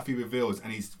 sure enough, he reveals,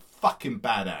 and he's fucking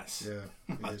badass.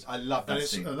 Yeah. He is. I love that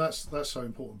scene. And that's so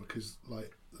important because,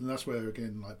 like, and that's where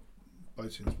again, like,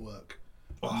 Boatin's work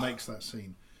makes that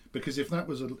scene. Because if that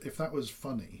was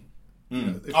funny.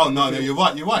 You know, you're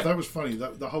right. If that was funny,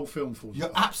 the whole film falls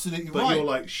apart. You're absolutely right. But you're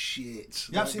like, shit.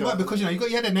 You're absolutely right, because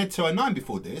you had an Ed 209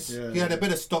 before this. You had a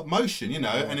bit of stop motion, you know,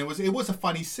 and it was a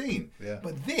funny scene. Yeah.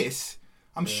 But this,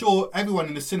 I'm sure everyone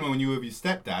in the cinema when you were with your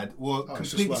stepdad were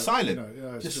completely silent. You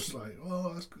know, it's just like,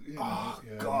 oh, that's good. You know,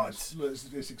 God,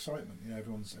 it's excitement. You know,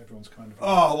 everyone's kind of.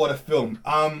 Oh, what a film!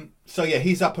 So yeah,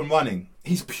 he's up and running.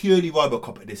 He's purely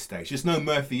RoboCop at this stage. There's no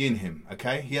Murphy in him.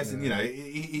 Okay, he hasn't. You know,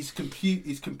 he's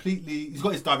completely. He's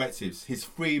got his directives. His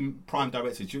 3 prime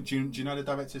directives. Do you know the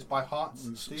directives by heart,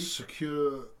 Steve?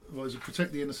 Secure. What is it?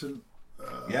 Protect the innocent.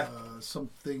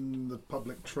 Something the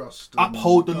public trust.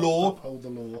 Uphold the law. Uphold the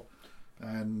law.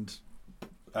 And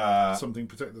something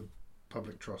protect the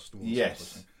public trust.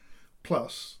 Yes.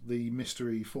 Plus the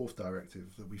mystery 4th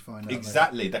directive that we find out.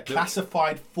 Exactly, the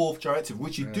classified 4th directive,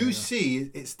 which you do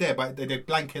see it's there, but they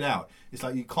blank it out. It's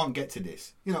like you can't get to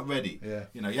this. You're not ready. Yeah.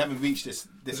 You know, you haven't reached this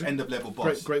end of level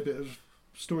boss. Great bit of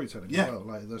storytelling as well.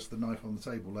 Like there's the knife on the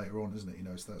table later on, isn't it? You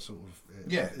know, it's that sort of.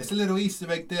 It's a little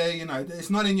Easter egg there. You know, it's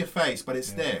not in your face, but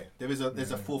it's there. There's a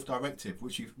 4th directive,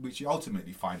 which you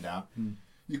ultimately find out.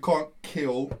 You can't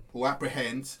kill or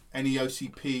apprehend any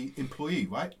OCP employee,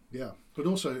 right? Yeah, but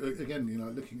also again, you know,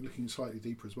 looking slightly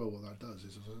deeper as well. What that does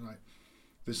is like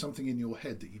there's something in your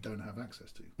head that you don't have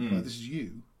access to. Like, this is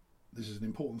you. This is an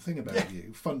important thing about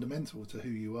you, fundamental to who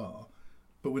you are.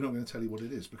 But we're not going to tell you what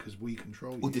it is because we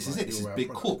control you. Well, this is it. This is big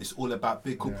corp. It's all about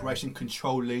big corporation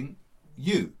controlling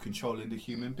you, controlling the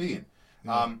human being.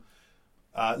 Yeah.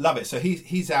 Love it. So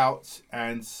he's out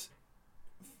and.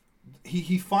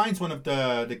 He finds one of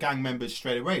the gang members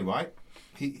straight away, right?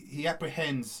 He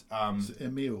apprehends.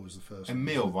 Emil was the first.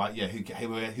 Emil, right? Yeah,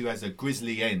 who has a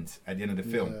grisly end at the end of the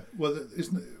film. Well,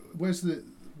 where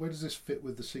does this fit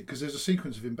with the sequence? Because there's a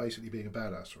sequence of him basically being a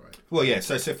badass, right? Well, yeah.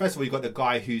 So first of all, you got the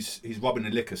guy who's robbing a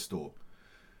liquor store.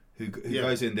 Who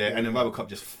goes in there and then RoboCop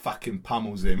just fucking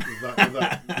pummels him with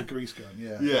the grease gun,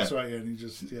 yeah. That's right, and he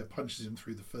just punches him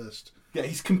through the first. Yeah,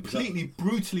 he's completely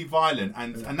brutally violent,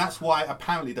 and that's why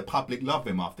apparently the public love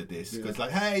him after this because like,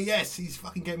 hey, yes, he's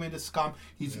fucking getting rid of scum.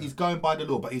 He's going by the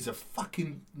law, but he's a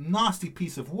fucking nasty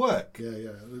piece of work.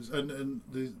 Yeah. And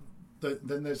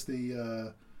then there's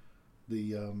the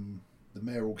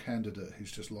mayoral candidate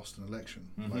who's just lost an election.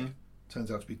 Like, turns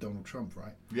out to be Donald Trump,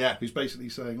 right? Yeah. Who's basically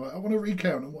saying, like, I want to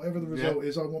recount, and whatever the result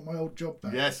is, I want my old job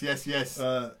back. Yes.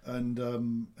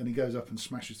 And he goes up and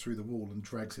smashes through the wall and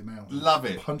drags him out. Love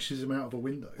it. Punches him out of a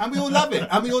window. And we all love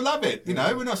it. You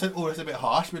know, we're not saying, oh, it's a bit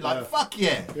harsh. We're like, fuck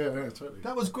yeah. Yeah, totally.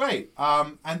 That was great.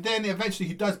 And then eventually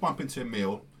he does bump into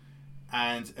Emil,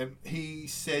 And he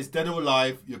says, dead or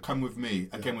alive, you'll come with me.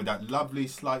 Again, with that lovely,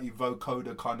 slightly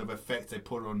vocoder kind of effect they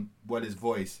put on Weller's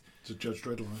voice. It's a Judge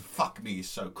Dredd line. Fuck me, is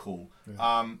so cool.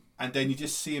 Yeah. And then you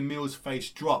just see Emil's face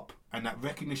drop, and that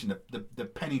recognition, the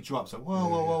penny drops. Like,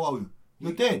 whoa,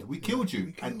 you're dead. We killed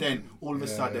you. And then all of a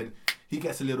sudden, he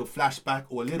gets a little flashback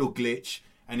or a little glitch,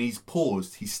 and he's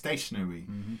paused. He's stationary.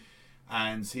 Mm-hmm.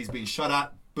 And he's been shot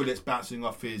at, bullets bouncing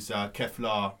off his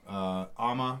Kevlar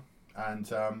armor.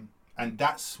 And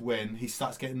that's when he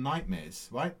starts getting nightmares,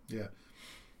 right? Yeah,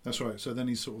 that's right. So then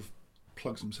he sort of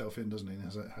plugs himself in, doesn't he?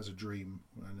 And has a dream,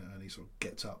 and he sort of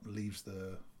gets up, leaves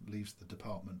the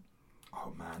department.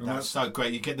 Oh man, that's so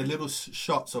great. You get the little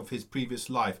shots of his previous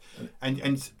life,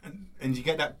 and you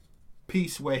get that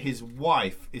piece where his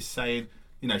wife is saying,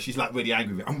 you know, she's like really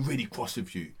angry with him. I'm really cross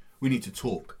with you. We need to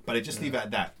talk, but they just leave it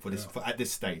at that for at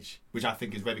this stage, which I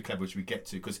think is very clever, which we get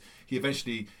to, because he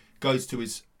eventually goes to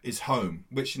his home,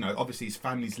 which, you know, obviously his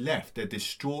family's left. They're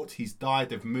distraught. He's died.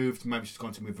 They've moved. Maybe she's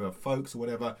gone to move her folks or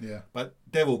whatever. Yeah. But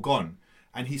they're all gone,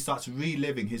 and he starts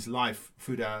reliving his life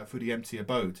through the empty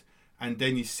abode. And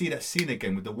then you see that scene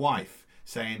again with the wife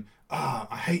saying,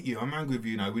 I hate you. I'm angry with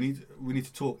you. We need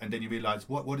to talk. And then you realise,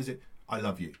 what is it? I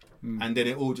love you. And then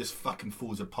it all just fucking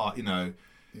falls apart. You know.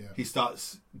 Yeah. He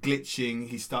starts glitching.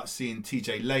 He starts seeing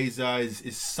TJ Laser.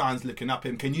 His son's looking up at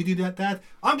him. Can you do that, Dad?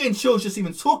 I'm getting chills just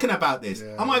even talking about this.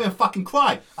 Yeah. I might even fucking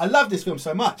cry. I love this film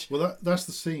so much. Well, that's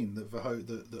the scene that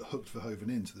hooked Verhoeven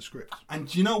into the script. And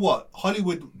do you know what?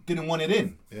 Hollywood didn't want it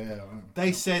in. Yeah.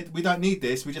 They said, we don't need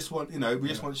this. We just want,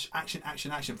 just want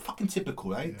action. Fucking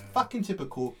typical, eh? Yeah. Fucking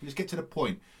typical. We just get to the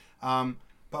point. But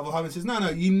Verhoeven says, no,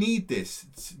 you need this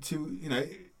to.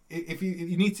 If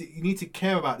you need to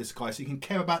care about this guy, so you can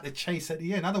care about the chase at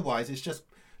the end. Otherwise, it's just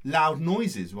loud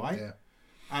noises, right? Yeah.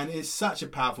 And it's such a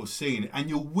powerful scene, and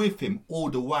you're with him all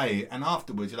the way. And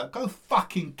afterwards, you're like, go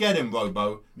fucking get him,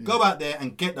 Robo. Yeah. Go out there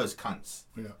and get those cunts.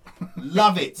 Yeah.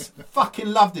 Love it. Fucking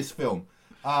love this film.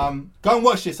 Go and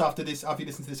watch this after you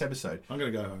listen to this episode. I'm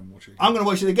gonna go home and watch it again. I'm gonna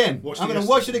watch it again. I'm gonna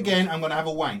watch it again. I'm gonna have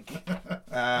a wank,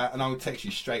 and I'll text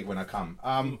you straight when I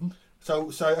come.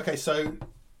 So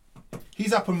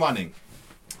he's up and running.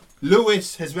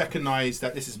 Lewis has recognised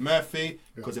that this is Murphy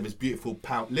because of his beautiful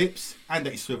pout lips and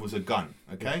that he swivels a gun,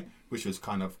 okay? Which was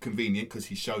kind of convenient because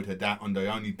he showed her that on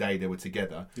the only day they were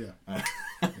together. Yeah.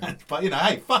 But,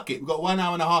 hey, fuck it. We've got 1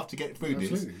 hour and a half to get through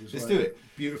this. Let's do it.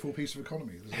 Beautiful piece of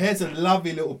economy. Here's a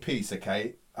lovely little piece,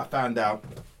 okay? I found out,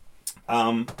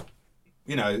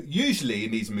 usually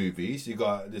in these movies, you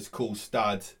got this cool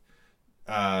stud,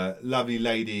 lovely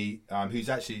lady who's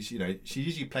actually, she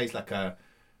usually plays like a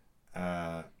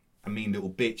mean little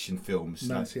bitch in films.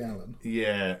 Nancy Allen.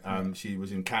 Yeah, she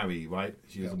was in Carrie, right?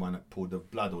 She was the one that poured the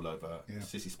blood all over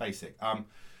Sissy Spacek.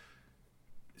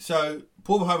 So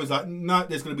Paul Verhoeven's like, no,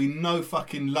 there's going to be no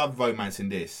fucking love romance in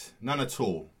this, none at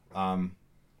all.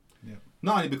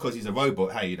 Not only because he's a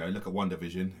robot. Hey, look at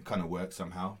WandaVision, it kind of works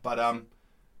somehow. But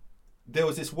there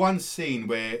was this one scene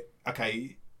where,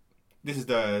 okay, this is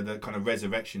the kind of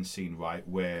resurrection scene, right,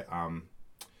 where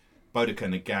Boudica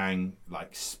and the gang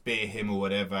like spear him or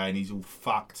whatever, and he's all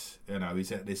fucked.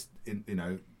 He's at this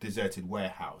deserted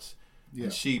warehouse,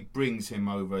 and she brings him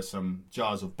over some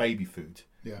jars of baby food.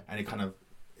 Yeah, and it kind of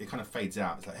fades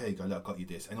out. It's like, here you go, look, I got you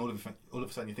this, and all of a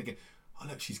sudden you're thinking, oh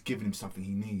look, she's giving him something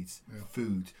he needs: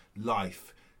 food,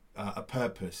 life, a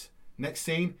purpose. Next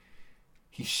scene,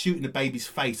 he's shooting the baby's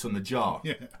face on the jar.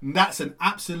 Yeah, and that's an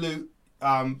absolute.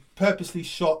 Purposely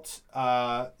shot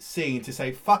scene to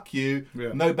say, fuck you,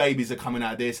 no babies are coming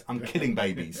out of this, I'm killing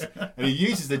babies. And he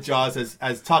uses the jars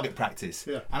as target practice.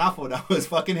 Yeah. And I thought that was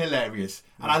fucking hilarious.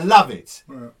 And I love it.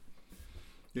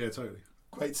 Yeah, totally.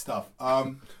 Great stuff.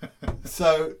 Let's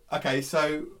go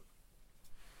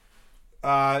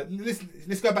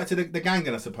back to the gang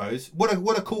then, I suppose. What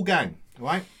a cool gang,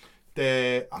 right?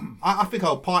 I think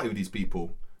I'll party with these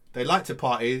people. They like to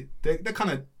party. They're kind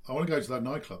of. I want to go to that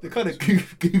nightclub. They're kind of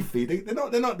goofy. They're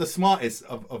not the smartest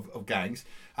of gangs.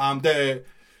 They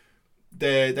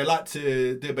like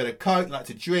to do a bit of coke. They like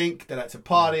to drink. They like to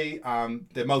party.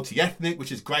 They're multi-ethnic,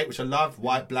 which is great, which I love.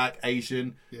 White, black,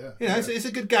 Asian. Yeah. It's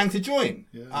a good gang to join.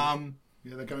 Yeah.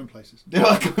 They're going places. They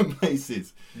are going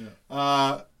places.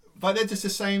 Yeah. But they're just the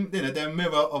same, they're a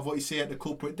mirror of what you see at the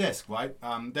corporate desk, right?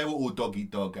 They were all dog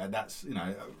eat dog. That's,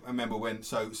 I remember when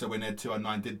when Ed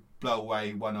 209 did blow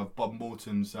away one of Bob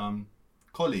Morton's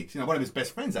colleagues, one of his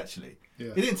best friends actually. Yeah.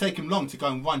 It didn't take him long to go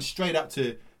and run straight up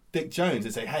to Dick Jones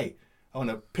and say, hey, I want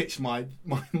to pitch my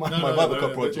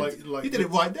Robocop project. Like he did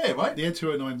it right there, right? The Ed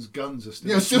 209's guns are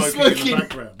still smoking in the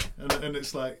background. And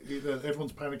it's like,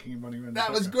 everyone's panicking and running around.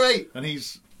 That was great. And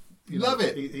he's Love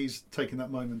it. He's taking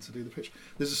that moment to do the pitch.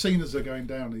 There's a scene as they're going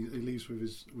down. He leaves with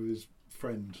his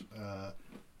friend,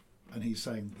 and he's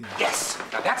saying, you know, Yes!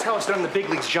 Now that's how it's done in the big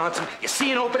leagues, Johnson. You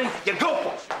see an opening, you go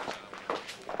for it.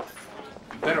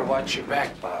 You better watch your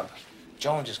back, Bob.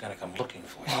 Jones is gonna come looking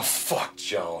for you. Oh, fuck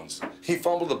Jones. He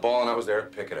fumbled the ball and I was there to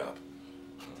pick it up.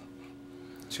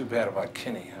 Too bad about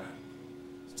Kinney, huh?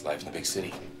 It's life in the big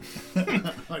city.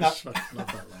 I just love that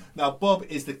line. Now, Bob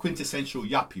is the quintessential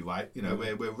yuppie, right? You know,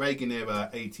 we're Reagan era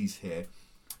 80s here.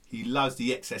 He loves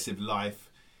the excessive life.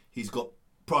 He's got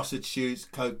prostitutes,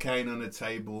 cocaine on the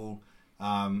table.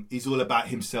 He's all about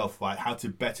himself, right? How to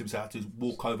bet himself, how to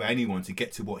walk over anyone to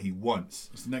get to what he wants.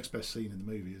 It's the next best scene in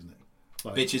the movie, isn't it?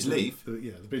 Like, Bitches leave. The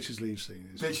bitches leave scene.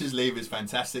 Bitches leave is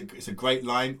fantastic. It's a great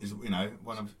line. It's, you know,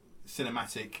 one of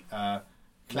cinematic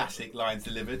classic lines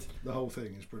delivered. The whole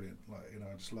thing is brilliant. Like, you know,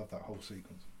 I just love that whole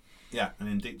sequence. Yeah, and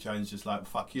then Dick Jones just like,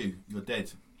 fuck you, you're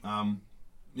dead.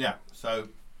 Yeah, so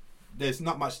there's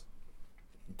not much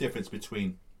difference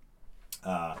between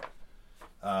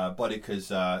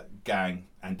Bodica's gang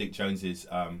and Dick Jones's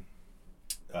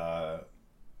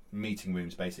meeting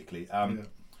rooms, basically.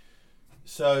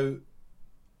 So,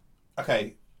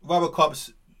 okay,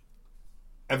 RoboCop's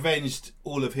avenged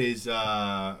all of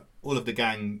the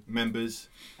gang members,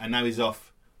 and now he's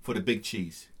off for the big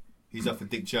cheese. He's off for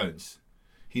Dick Jones.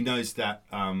 He knows that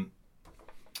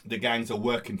the gangs are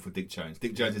working for Dick Jones.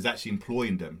 Dick Jones is actually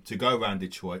employing them to go around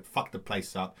Detroit, fuck the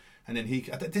place up, and then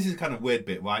this is kind of weird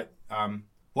bit, right?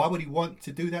 Why would he want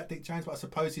to do that, Dick Jones? But I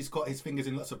suppose he's got his fingers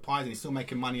in lots of pies and he's still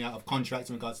making money out of contracts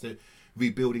in regards to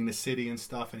rebuilding the city and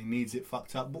stuff, and he needs it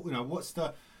fucked up. But, you know,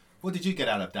 what did you get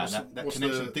out of that? That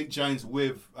connection of Dick Jones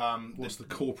with what's the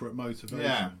corporate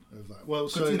motivation of that? Well,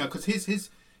 because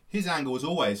his angle was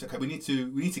always, okay, we need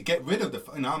to get rid of the.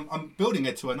 You know, I'm building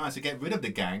it to a nice to get rid of the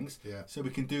gangs, so we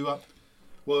can do up.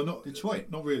 Well, not Detroit.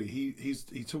 Not really.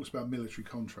 He talks about military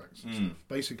contracts. And stuff.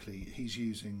 Basically, he's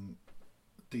using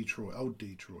old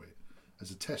Detroit, as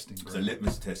a testing ground. As a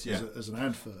litmus test, as an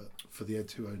advert for the Ed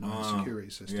 209 security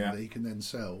system that he can then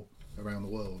sell around the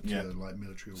world to like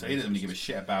military. So he doesn't really give a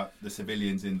shit about the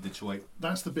civilians in Detroit.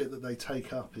 That's the bit that they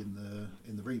take up in the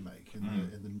remake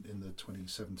in the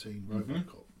 2017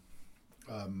 RoboCop,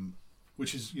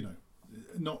 which is, you know,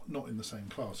 not in the same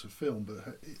class of film,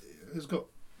 but it's got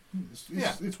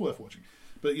it's worth watching.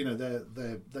 But, you know,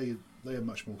 they are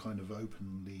much more kind of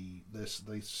openly.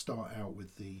 They start out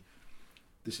with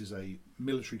this is a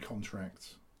military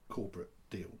contract corporate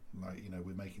deal. Like, you know,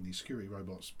 we're making these security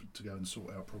robots to go and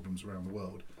sort out problems around the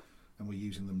world, and we're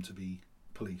using them to be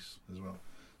police as well.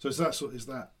 So it's that's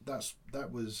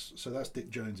Dick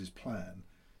Jones's plan,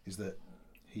 is that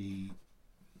he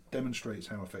demonstrates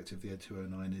how effective the Ed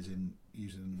 209 is in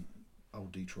using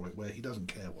old Detroit, where he doesn't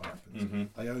care what happens.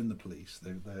 They own the police.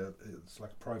 It's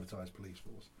like a privatized police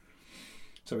force.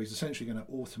 So he's essentially going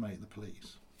to automate the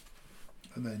police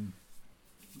and then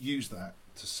use that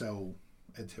to sell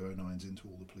Ed 209s into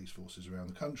all the police forces around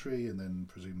the country and then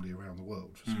presumably around the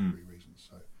world for security reasons.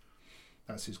 So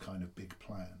that's his kind of big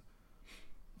plan.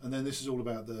 And then this is all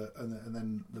about and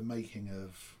then the making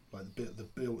of like the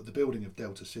building of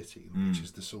Delta City, which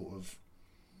is the sort of,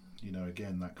 you know,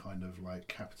 again, that kind of like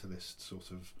capitalist sort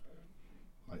of,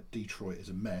 like, Detroit is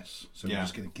a mess, so we're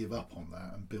just going to give up on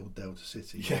that and build Delta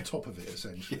City on top of it,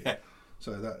 essentially.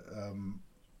 So that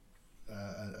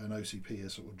an OCP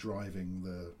is sort of driving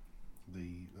the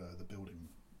building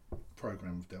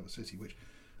program of Delta City, which,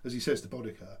 as he says to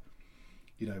Bodica,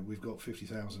 you know, we've got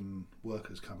 50,000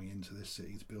 workers coming into this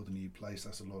city to build a new place.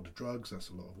 That's a lot of drugs. That's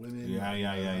a lot of women.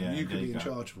 You could be in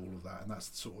charge of all of that, and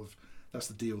that's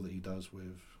the deal that he does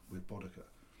with Bodica.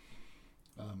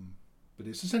 But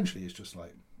it's just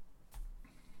like,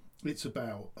 it's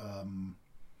about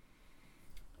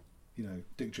you know,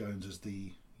 Dick Jones as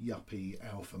the yuppie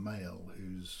alpha male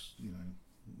who's, you know,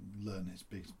 learned his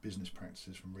business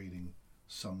practices from reading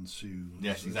Sun Tzu.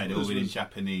 Yes, exactly. All in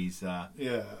Japanese.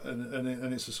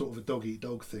 And it's a sort of a dog eat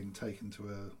dog thing taken to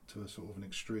a sort of an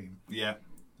extreme. Yeah.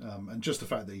 And just the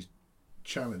fact that he's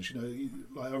challenged, you know,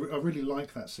 like I really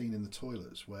like that scene in the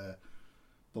toilets where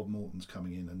Bob Morton's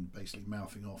coming in and basically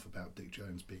mouthing off about Dick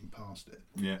Jones being past it.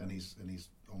 Yeah. And he's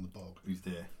on the bog. He's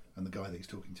there. And the guy that he's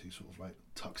talking to sort of like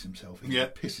tucks himself in,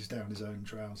 pisses down his own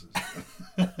trousers,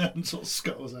 and sort of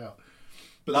scuttles out.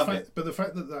 But the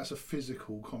fact that that's a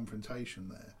physical confrontation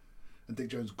there, and Dick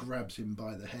Jones grabs him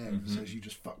by the hair and says, "You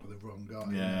just fucked with the wrong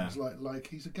guy." Yeah. It's like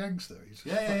he's a gangster. He's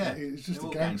He's just They're a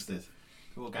all gangster. gangsters.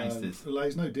 They're all gangsters. Like,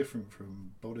 he's no different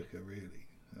from Bodica, really.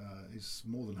 He's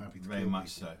more than happy to Very kill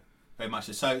much people. so. Very much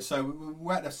so. So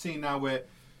we're at the scene now where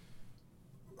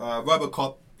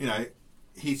RoboCop, you know,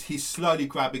 he's slowly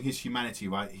grabbing his humanity,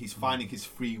 right? He's finding his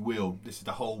free will. This is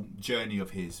the whole journey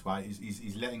of his, right?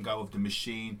 He's letting go of the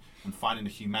machine and finding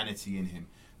the humanity in him.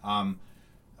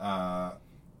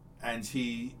 And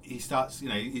he starts,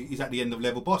 he's at the end of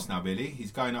level boss now, really.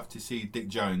 He's going off to see Dick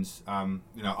Jones,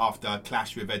 after a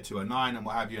clash with Ed 209 and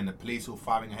what have you, and the police all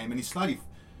firing at him, and he's slowly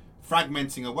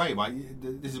fragmenting away, right?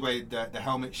 This is where the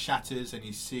helmet shatters and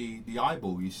you see the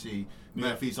eyeball, you see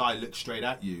Murphy's eye look straight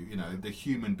at you, the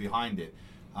human behind it.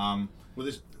 And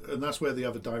that's where the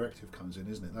other directive comes in,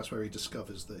 isn't it? That's where he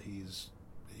discovers that he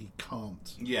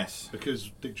can't. Yes.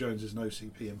 Because Dick Jones is an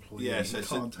OCP employee. Yeah, he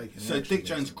can't take any so action Dick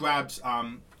Jones against him. grabs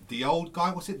the old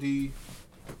guy, what do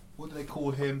they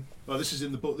call him? Well, this is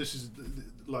in the book. This is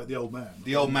like the old man.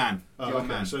 The old man. Oh, the old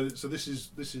okay. man. So this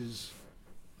is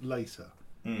later.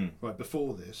 Right,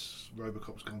 before this,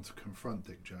 Robocop's gone to confront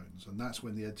Dick Jones, and that's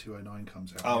when the Ed 209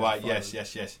 comes out. Oh, right,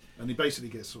 yes. And he basically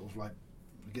gets sort of like,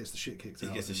 gets the shit kicked out of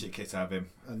him. He gets the shit kicked out of him.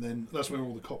 And then that's when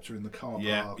all the cops are in the car park.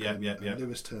 Yeah. And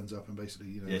Lewis turns up and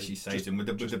basically, she saves him with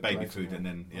the baby food, and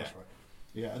then, That's right.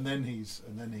 Yeah, and then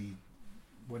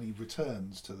when he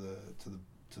returns to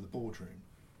the boardroom,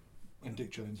 and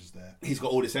Dick Jones is there. He's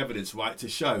got all this evidence, right, to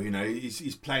show.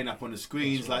 He's playing up on the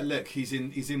screens. Right. Like, look, he's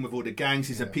in with all the gangs.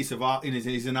 He's a piece of art.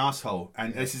 He's an asshole,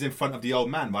 and this is in front of the old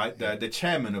man, right, the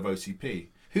chairman of OCP.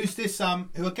 Who's this?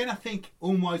 Who again I think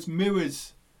almost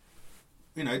mirrors.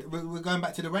 We're going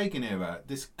back to the Reagan era.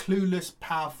 This clueless,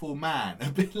 powerful man, a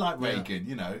bit like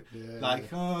Reagan. I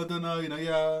don't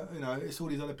know. It's all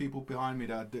these other people behind me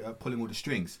that are pulling all the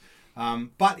strings.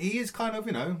 But he is kind of,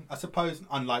 I suppose,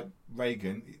 unlike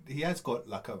Reagan, he has got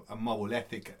like a moral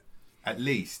ethic, at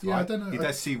least. Yeah, right? I don't know. He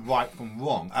does see right from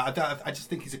wrong. I just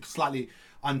think he's slightly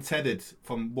untethered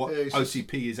from what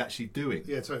OCP is actually doing.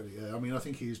 Yeah, totally. Yeah. I mean, I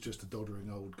think he's just a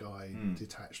doddering old guy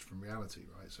detached from reality,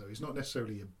 right? So he's not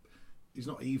necessarily he's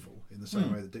not evil in the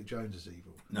same way that Dick Jones is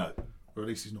evil. No. Or at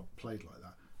least he's not played like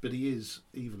that. But he is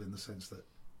evil in the sense that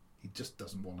he just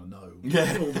doesn't want to know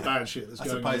all the bad shit that's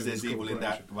going on. I suppose there's evil in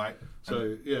that, right?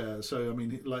 So I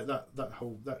mean, like the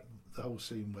whole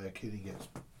scene where Kinney gets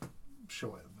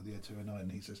shot at with the Ed 209,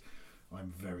 and he says,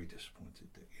 "I'm very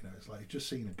disappointed, Dick." It's like you've just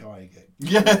seen a guy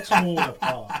get torn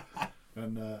apart,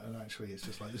 and actually it's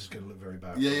just like, this is going to look very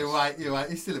bad. Yeah, you're right.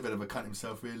 He's still a bit of a cunt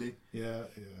himself, really. Yeah.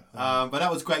 But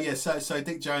that was great. Yeah. So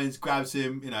Dick Jones grabs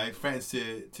him, threatens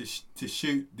to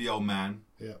shoot the old man.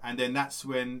 Yeah. And then that's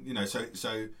when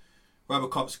so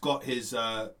Robocop's got his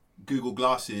Google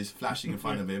glasses flashing in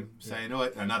front of him, saying, "Oh,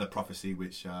 another prophecy,"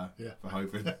 which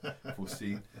Verhoeven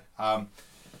foreseen.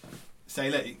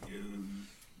 Say, look,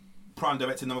 Prime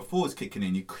Directive number 4 is kicking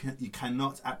in. You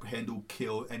cannot apprehend or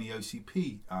kill any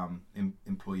OCP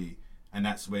employee, and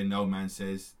that's when the old man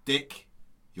says, "Dick,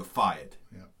 you're fired."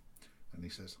 Yeah. And he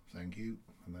says, "Thank you,"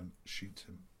 and then shoots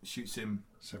him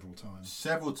several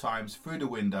times through the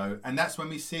window, and that's when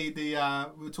we see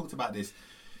we talked about this.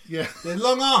 Yeah, the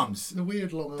long arms, the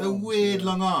weird long arms. The weird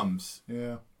long arms.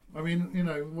 Yeah. I mean,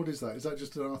 what is that? Is that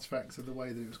just an artifact of the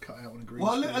way that it was cut out on a green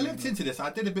screen? Well, I looked into this.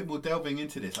 I did a bit more delving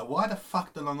into this. Like, why the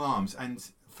fuck the long arms? And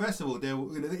first of all,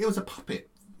 it was a puppet.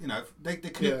 They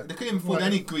couldn't even afford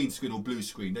any green screen or blue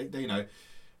screen. They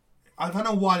I don't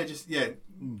know why they just they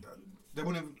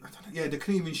wouldn't. They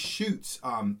couldn't even shoot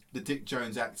the Dick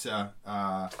Jones actor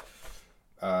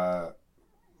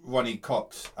Ronnie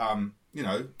Cox.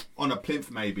 On a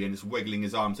plinth maybe, and just wiggling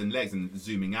his arms and legs and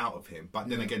zooming out of him. But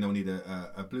then again, they'll need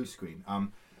a blue screen.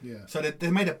 So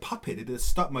they made a puppet. They did a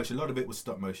stop motion. A lot of it was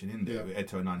stop motion in there, with Ed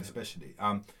 209 especially.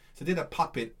 So they did a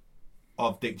puppet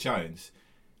of Dick Jones,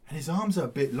 and his arms are a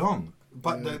bit long.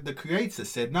 But the creator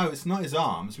said, no, it's not his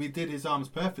arms. We did his arms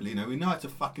perfectly. We know how to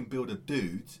fucking build a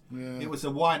dude. Yeah. It was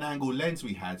a wide angle lens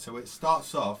we had, so it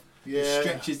starts off, it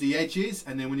stretches the edges,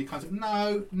 and then when he comes,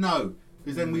 no.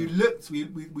 Because then we looked,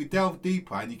 we delved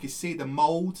deeper, and you can see the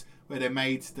mould where they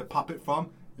made the puppet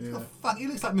from. He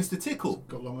looks like Mr. Tickle.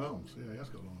 He's got long arms. Yeah, he has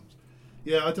got long arms.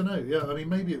 Yeah, I don't know. Yeah, I mean,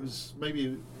 maybe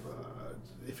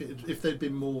if they'd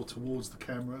been more towards the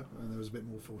camera and there was a bit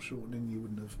more foreshortening, you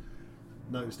wouldn't have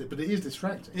noticed it. But it is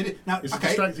distracting. It is. Now,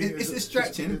 it's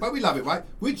distracting, but we love it, right?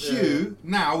 Would you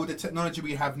now, with the technology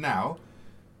we have now,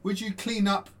 would you clean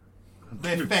up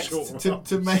the effects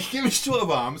to make him short of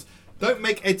arms? Don't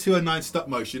make Ed 209 stop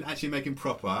motion, actually make him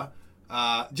proper.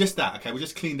 Just that, okay, we'll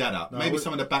just clean that up. Maybe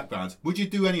some of the backgrounds. Would you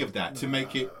do any of that to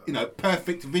make it,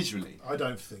 perfect visually? I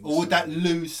don't think so. Or would that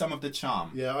lose some of the charm?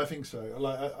 Yeah, I think so.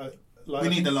 We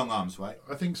need the long arms, right?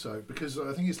 I think so, because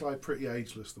I think it's like pretty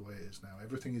ageless the way it is now.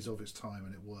 Everything is of its time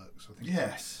and it works. I think.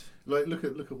 Yes. Look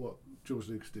at what George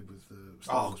Lucas did with the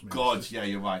Star Wars movies. God, yeah,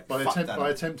 you're right. By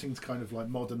attempting to kind of like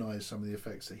modernise some of the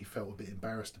effects that he felt a bit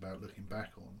embarrassed about looking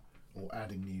back on. or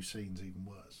adding new scenes even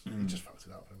worse. He just fucked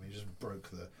it up. I mean, he just broke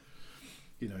the,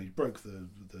 you know, he broke the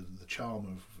charm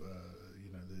of,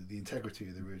 you know, the integrity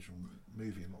of the original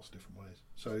movie in lots of different ways.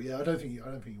 So yeah, I don't think you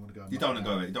want to go. You don't want to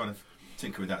go with it. You don't want to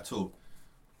tinker with that at all.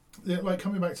 Yeah, like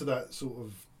coming back to that sort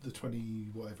of the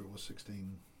 20 whatever it was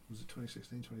 16 was it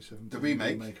 2016 2017 the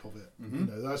remake of it. You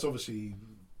know, that's obviously,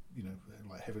 you know,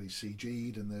 like heavily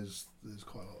CG'd, and there's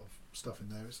quite a lot of stuff in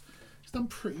there. It's done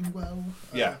pretty well.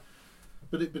 Yeah.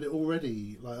 But it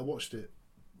already, like, I watched it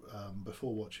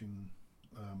before watching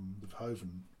the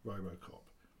Verhoeven RoboCop,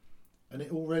 and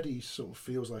it already sort of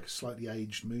feels like a slightly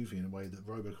aged movie in a way that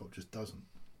RoboCop just doesn't,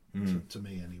 to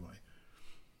me anyway.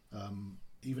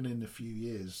 Even in a few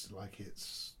years, like,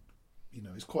 it's, you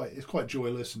know, it's quite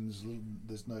joyless, and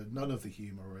there's none of the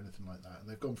humour or anything like that, and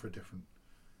they've gone for a different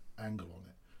angle on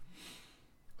it.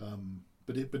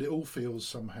 But it all feels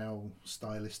somehow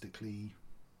stylistically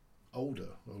older,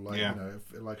 or like, you know,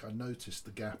 like I noticed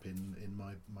the gap in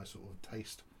my sort of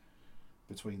taste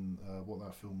between what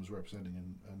that film was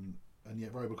representing and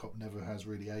yet RoboCop never has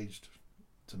really aged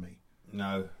to me.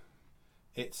 No,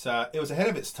 it was ahead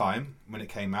of its time when it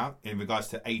came out in regards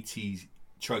to 80s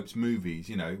tropes movies.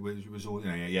 You know, it was all, you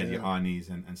know, the Arnie's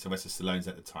and Sylvester Stallone's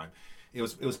at the time. It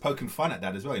was poking fun at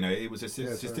that as well. You know, it was a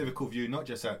satirical view, not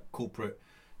just at corporate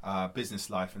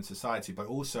business life and society, but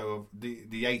also of the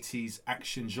 80s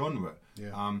action genre.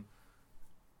 Yeah.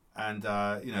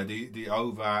 You know, the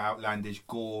over outlandish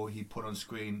gore he put on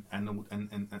screen, and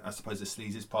I suppose the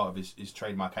sleaze is part of his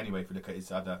trademark anyway, if you look at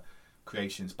his other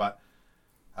creations. But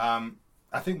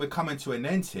I think we're coming to an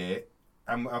end here,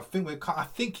 and I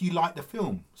think you like the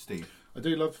film, Steve. I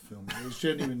do love the film. It's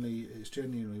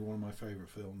genuinely one of my favourite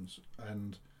films,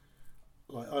 and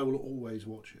like I will always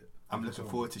watch it. I'm looking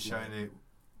forward to showing it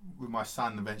with my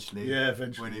son eventually. Yeah,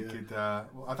 eventually. When he could, I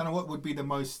don't know what would be the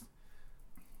most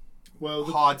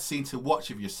hard scene to watch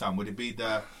with your son. Would it be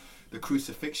the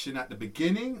crucifixion at the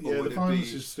beginning? Or yeah, would the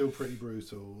violence is still pretty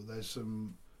brutal. There's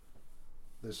some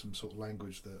sort of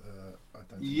language that I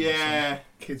don't think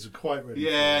kids are quite ready for.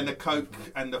 Yeah, and the coke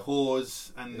and the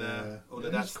whores and all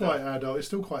of that it's stuff. Quite adult. It's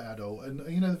still quite adult,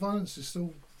 and you know the violence is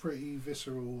still pretty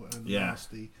visceral and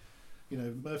nasty. You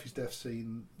know, Murphy's death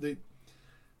scene.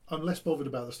 I'm less bothered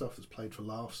about the stuff that's played for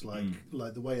laughs, like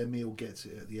the way Emil gets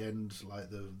it at the end, like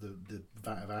the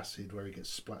vat of acid where he gets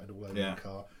splattered all over the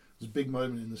car. It's a big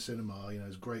moment in the cinema. You know,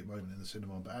 it's a great moment in the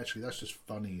cinema, but actually that's just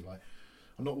funny. Like,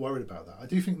 I'm not worried about that. I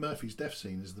do think Murphy's death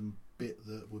scene is the bit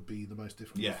that would be the most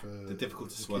difficult for the difficult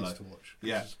to the swallow kids to watch.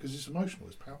 Because it's emotional,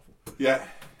 it's powerful. Yeah,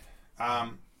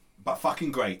 but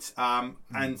fucking great.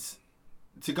 And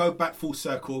to go back full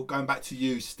circle, going back to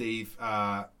you, Steve,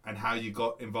 and how you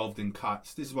got involved in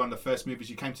Cuts. This is one of the first movies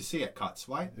you came to see at Cuts,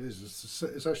 right? It is.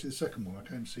 It's actually the second one. I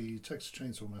came to see Texas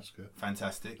Chainsaw Massacre.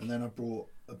 Fantastic. And then I brought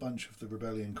a bunch of the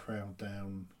Rebellion crowd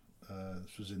down.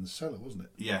 This was in the cellar, wasn't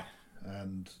it? Yeah.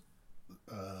 And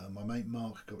my mate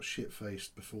Mark got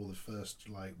shit-faced before the first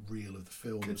reel of the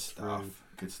film. Good stuff. Through,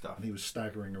 Good stuff. And he was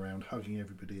staggering around, hugging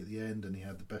everybody at the end, and he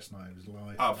had the best night of his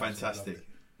life. Oh, fantastic!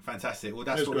 Fantastic. Well,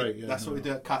 that's what great, that's what we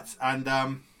do at Cuts, and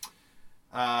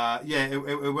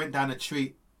it went down a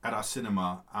treat at our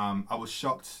cinema. I was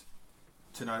shocked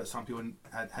to know that some people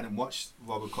hadn't watched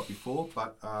RoboCop before,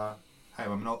 but hey,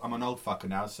 I'm an old fucker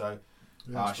now, so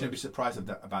I shouldn't be surprised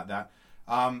about that.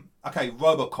 Okay,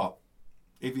 RoboCop.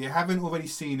 If you haven't already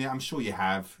seen it, I'm sure you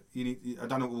have. I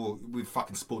don't know. We've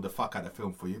fucking spoiled the fuck out of the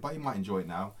film for you, but you might enjoy it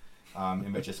now.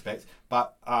 In retrospect,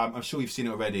 but I'm sure you've seen it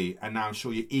already, and now I'm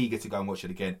sure you're eager to go and watch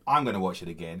it again. I'm going to watch it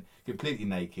again, completely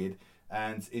naked,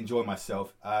 and enjoy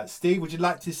myself. Steve, would you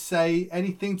like to say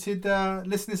anything to the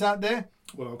listeners out there?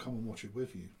 Well, I'll come and watch it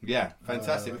with you. Yeah,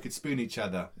 fantastic. We could spoon each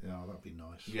other. Yeah, that'd be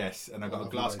nice. Yes, and I've got a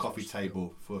glass coffee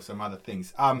table for some other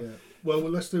things. Well,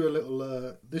 let's do a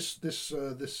little. This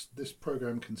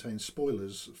program contains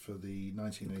spoilers for the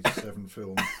 1987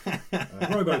 film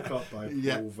RoboCop by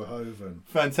Paul Verhoeven.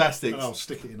 Fantastic. And I'll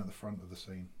stick it in at the front of the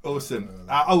scene. Awesome.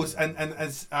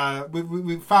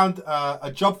 We found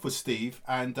a job for Steve,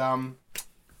 and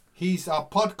he's our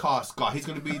podcast guy. He's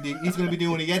going to be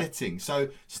doing the editing. So,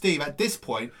 Steve, at this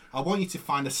point, I want you to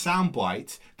find a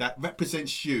soundbite that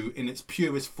represents you in its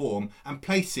purest form and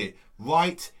place it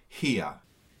right here.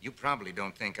 You probably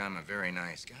don't think I'm a very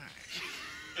nice guy,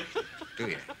 do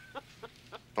you?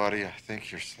 Buddy, I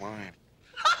think you're slime.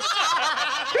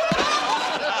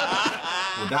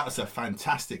 Well, that was a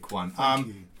fantastic one.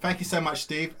 Thank you so much,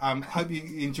 Steve. Hope you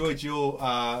enjoyed your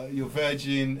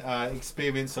virgin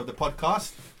experience of the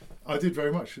podcast. I did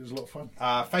very much. It was a lot of fun.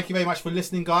 Thank you very much for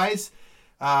listening, guys.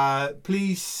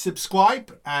 Please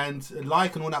subscribe and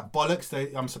like and all that bollocks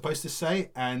that I'm supposed to say.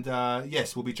 And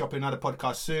yes, we'll be dropping another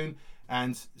podcast soon.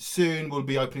 And soon we'll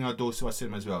be opening our doors to our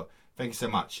cinema as well. Thank you so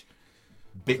much.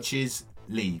 Bitches,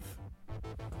 leave.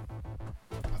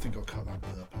 I think I'll cut that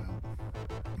burp out.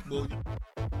 Well,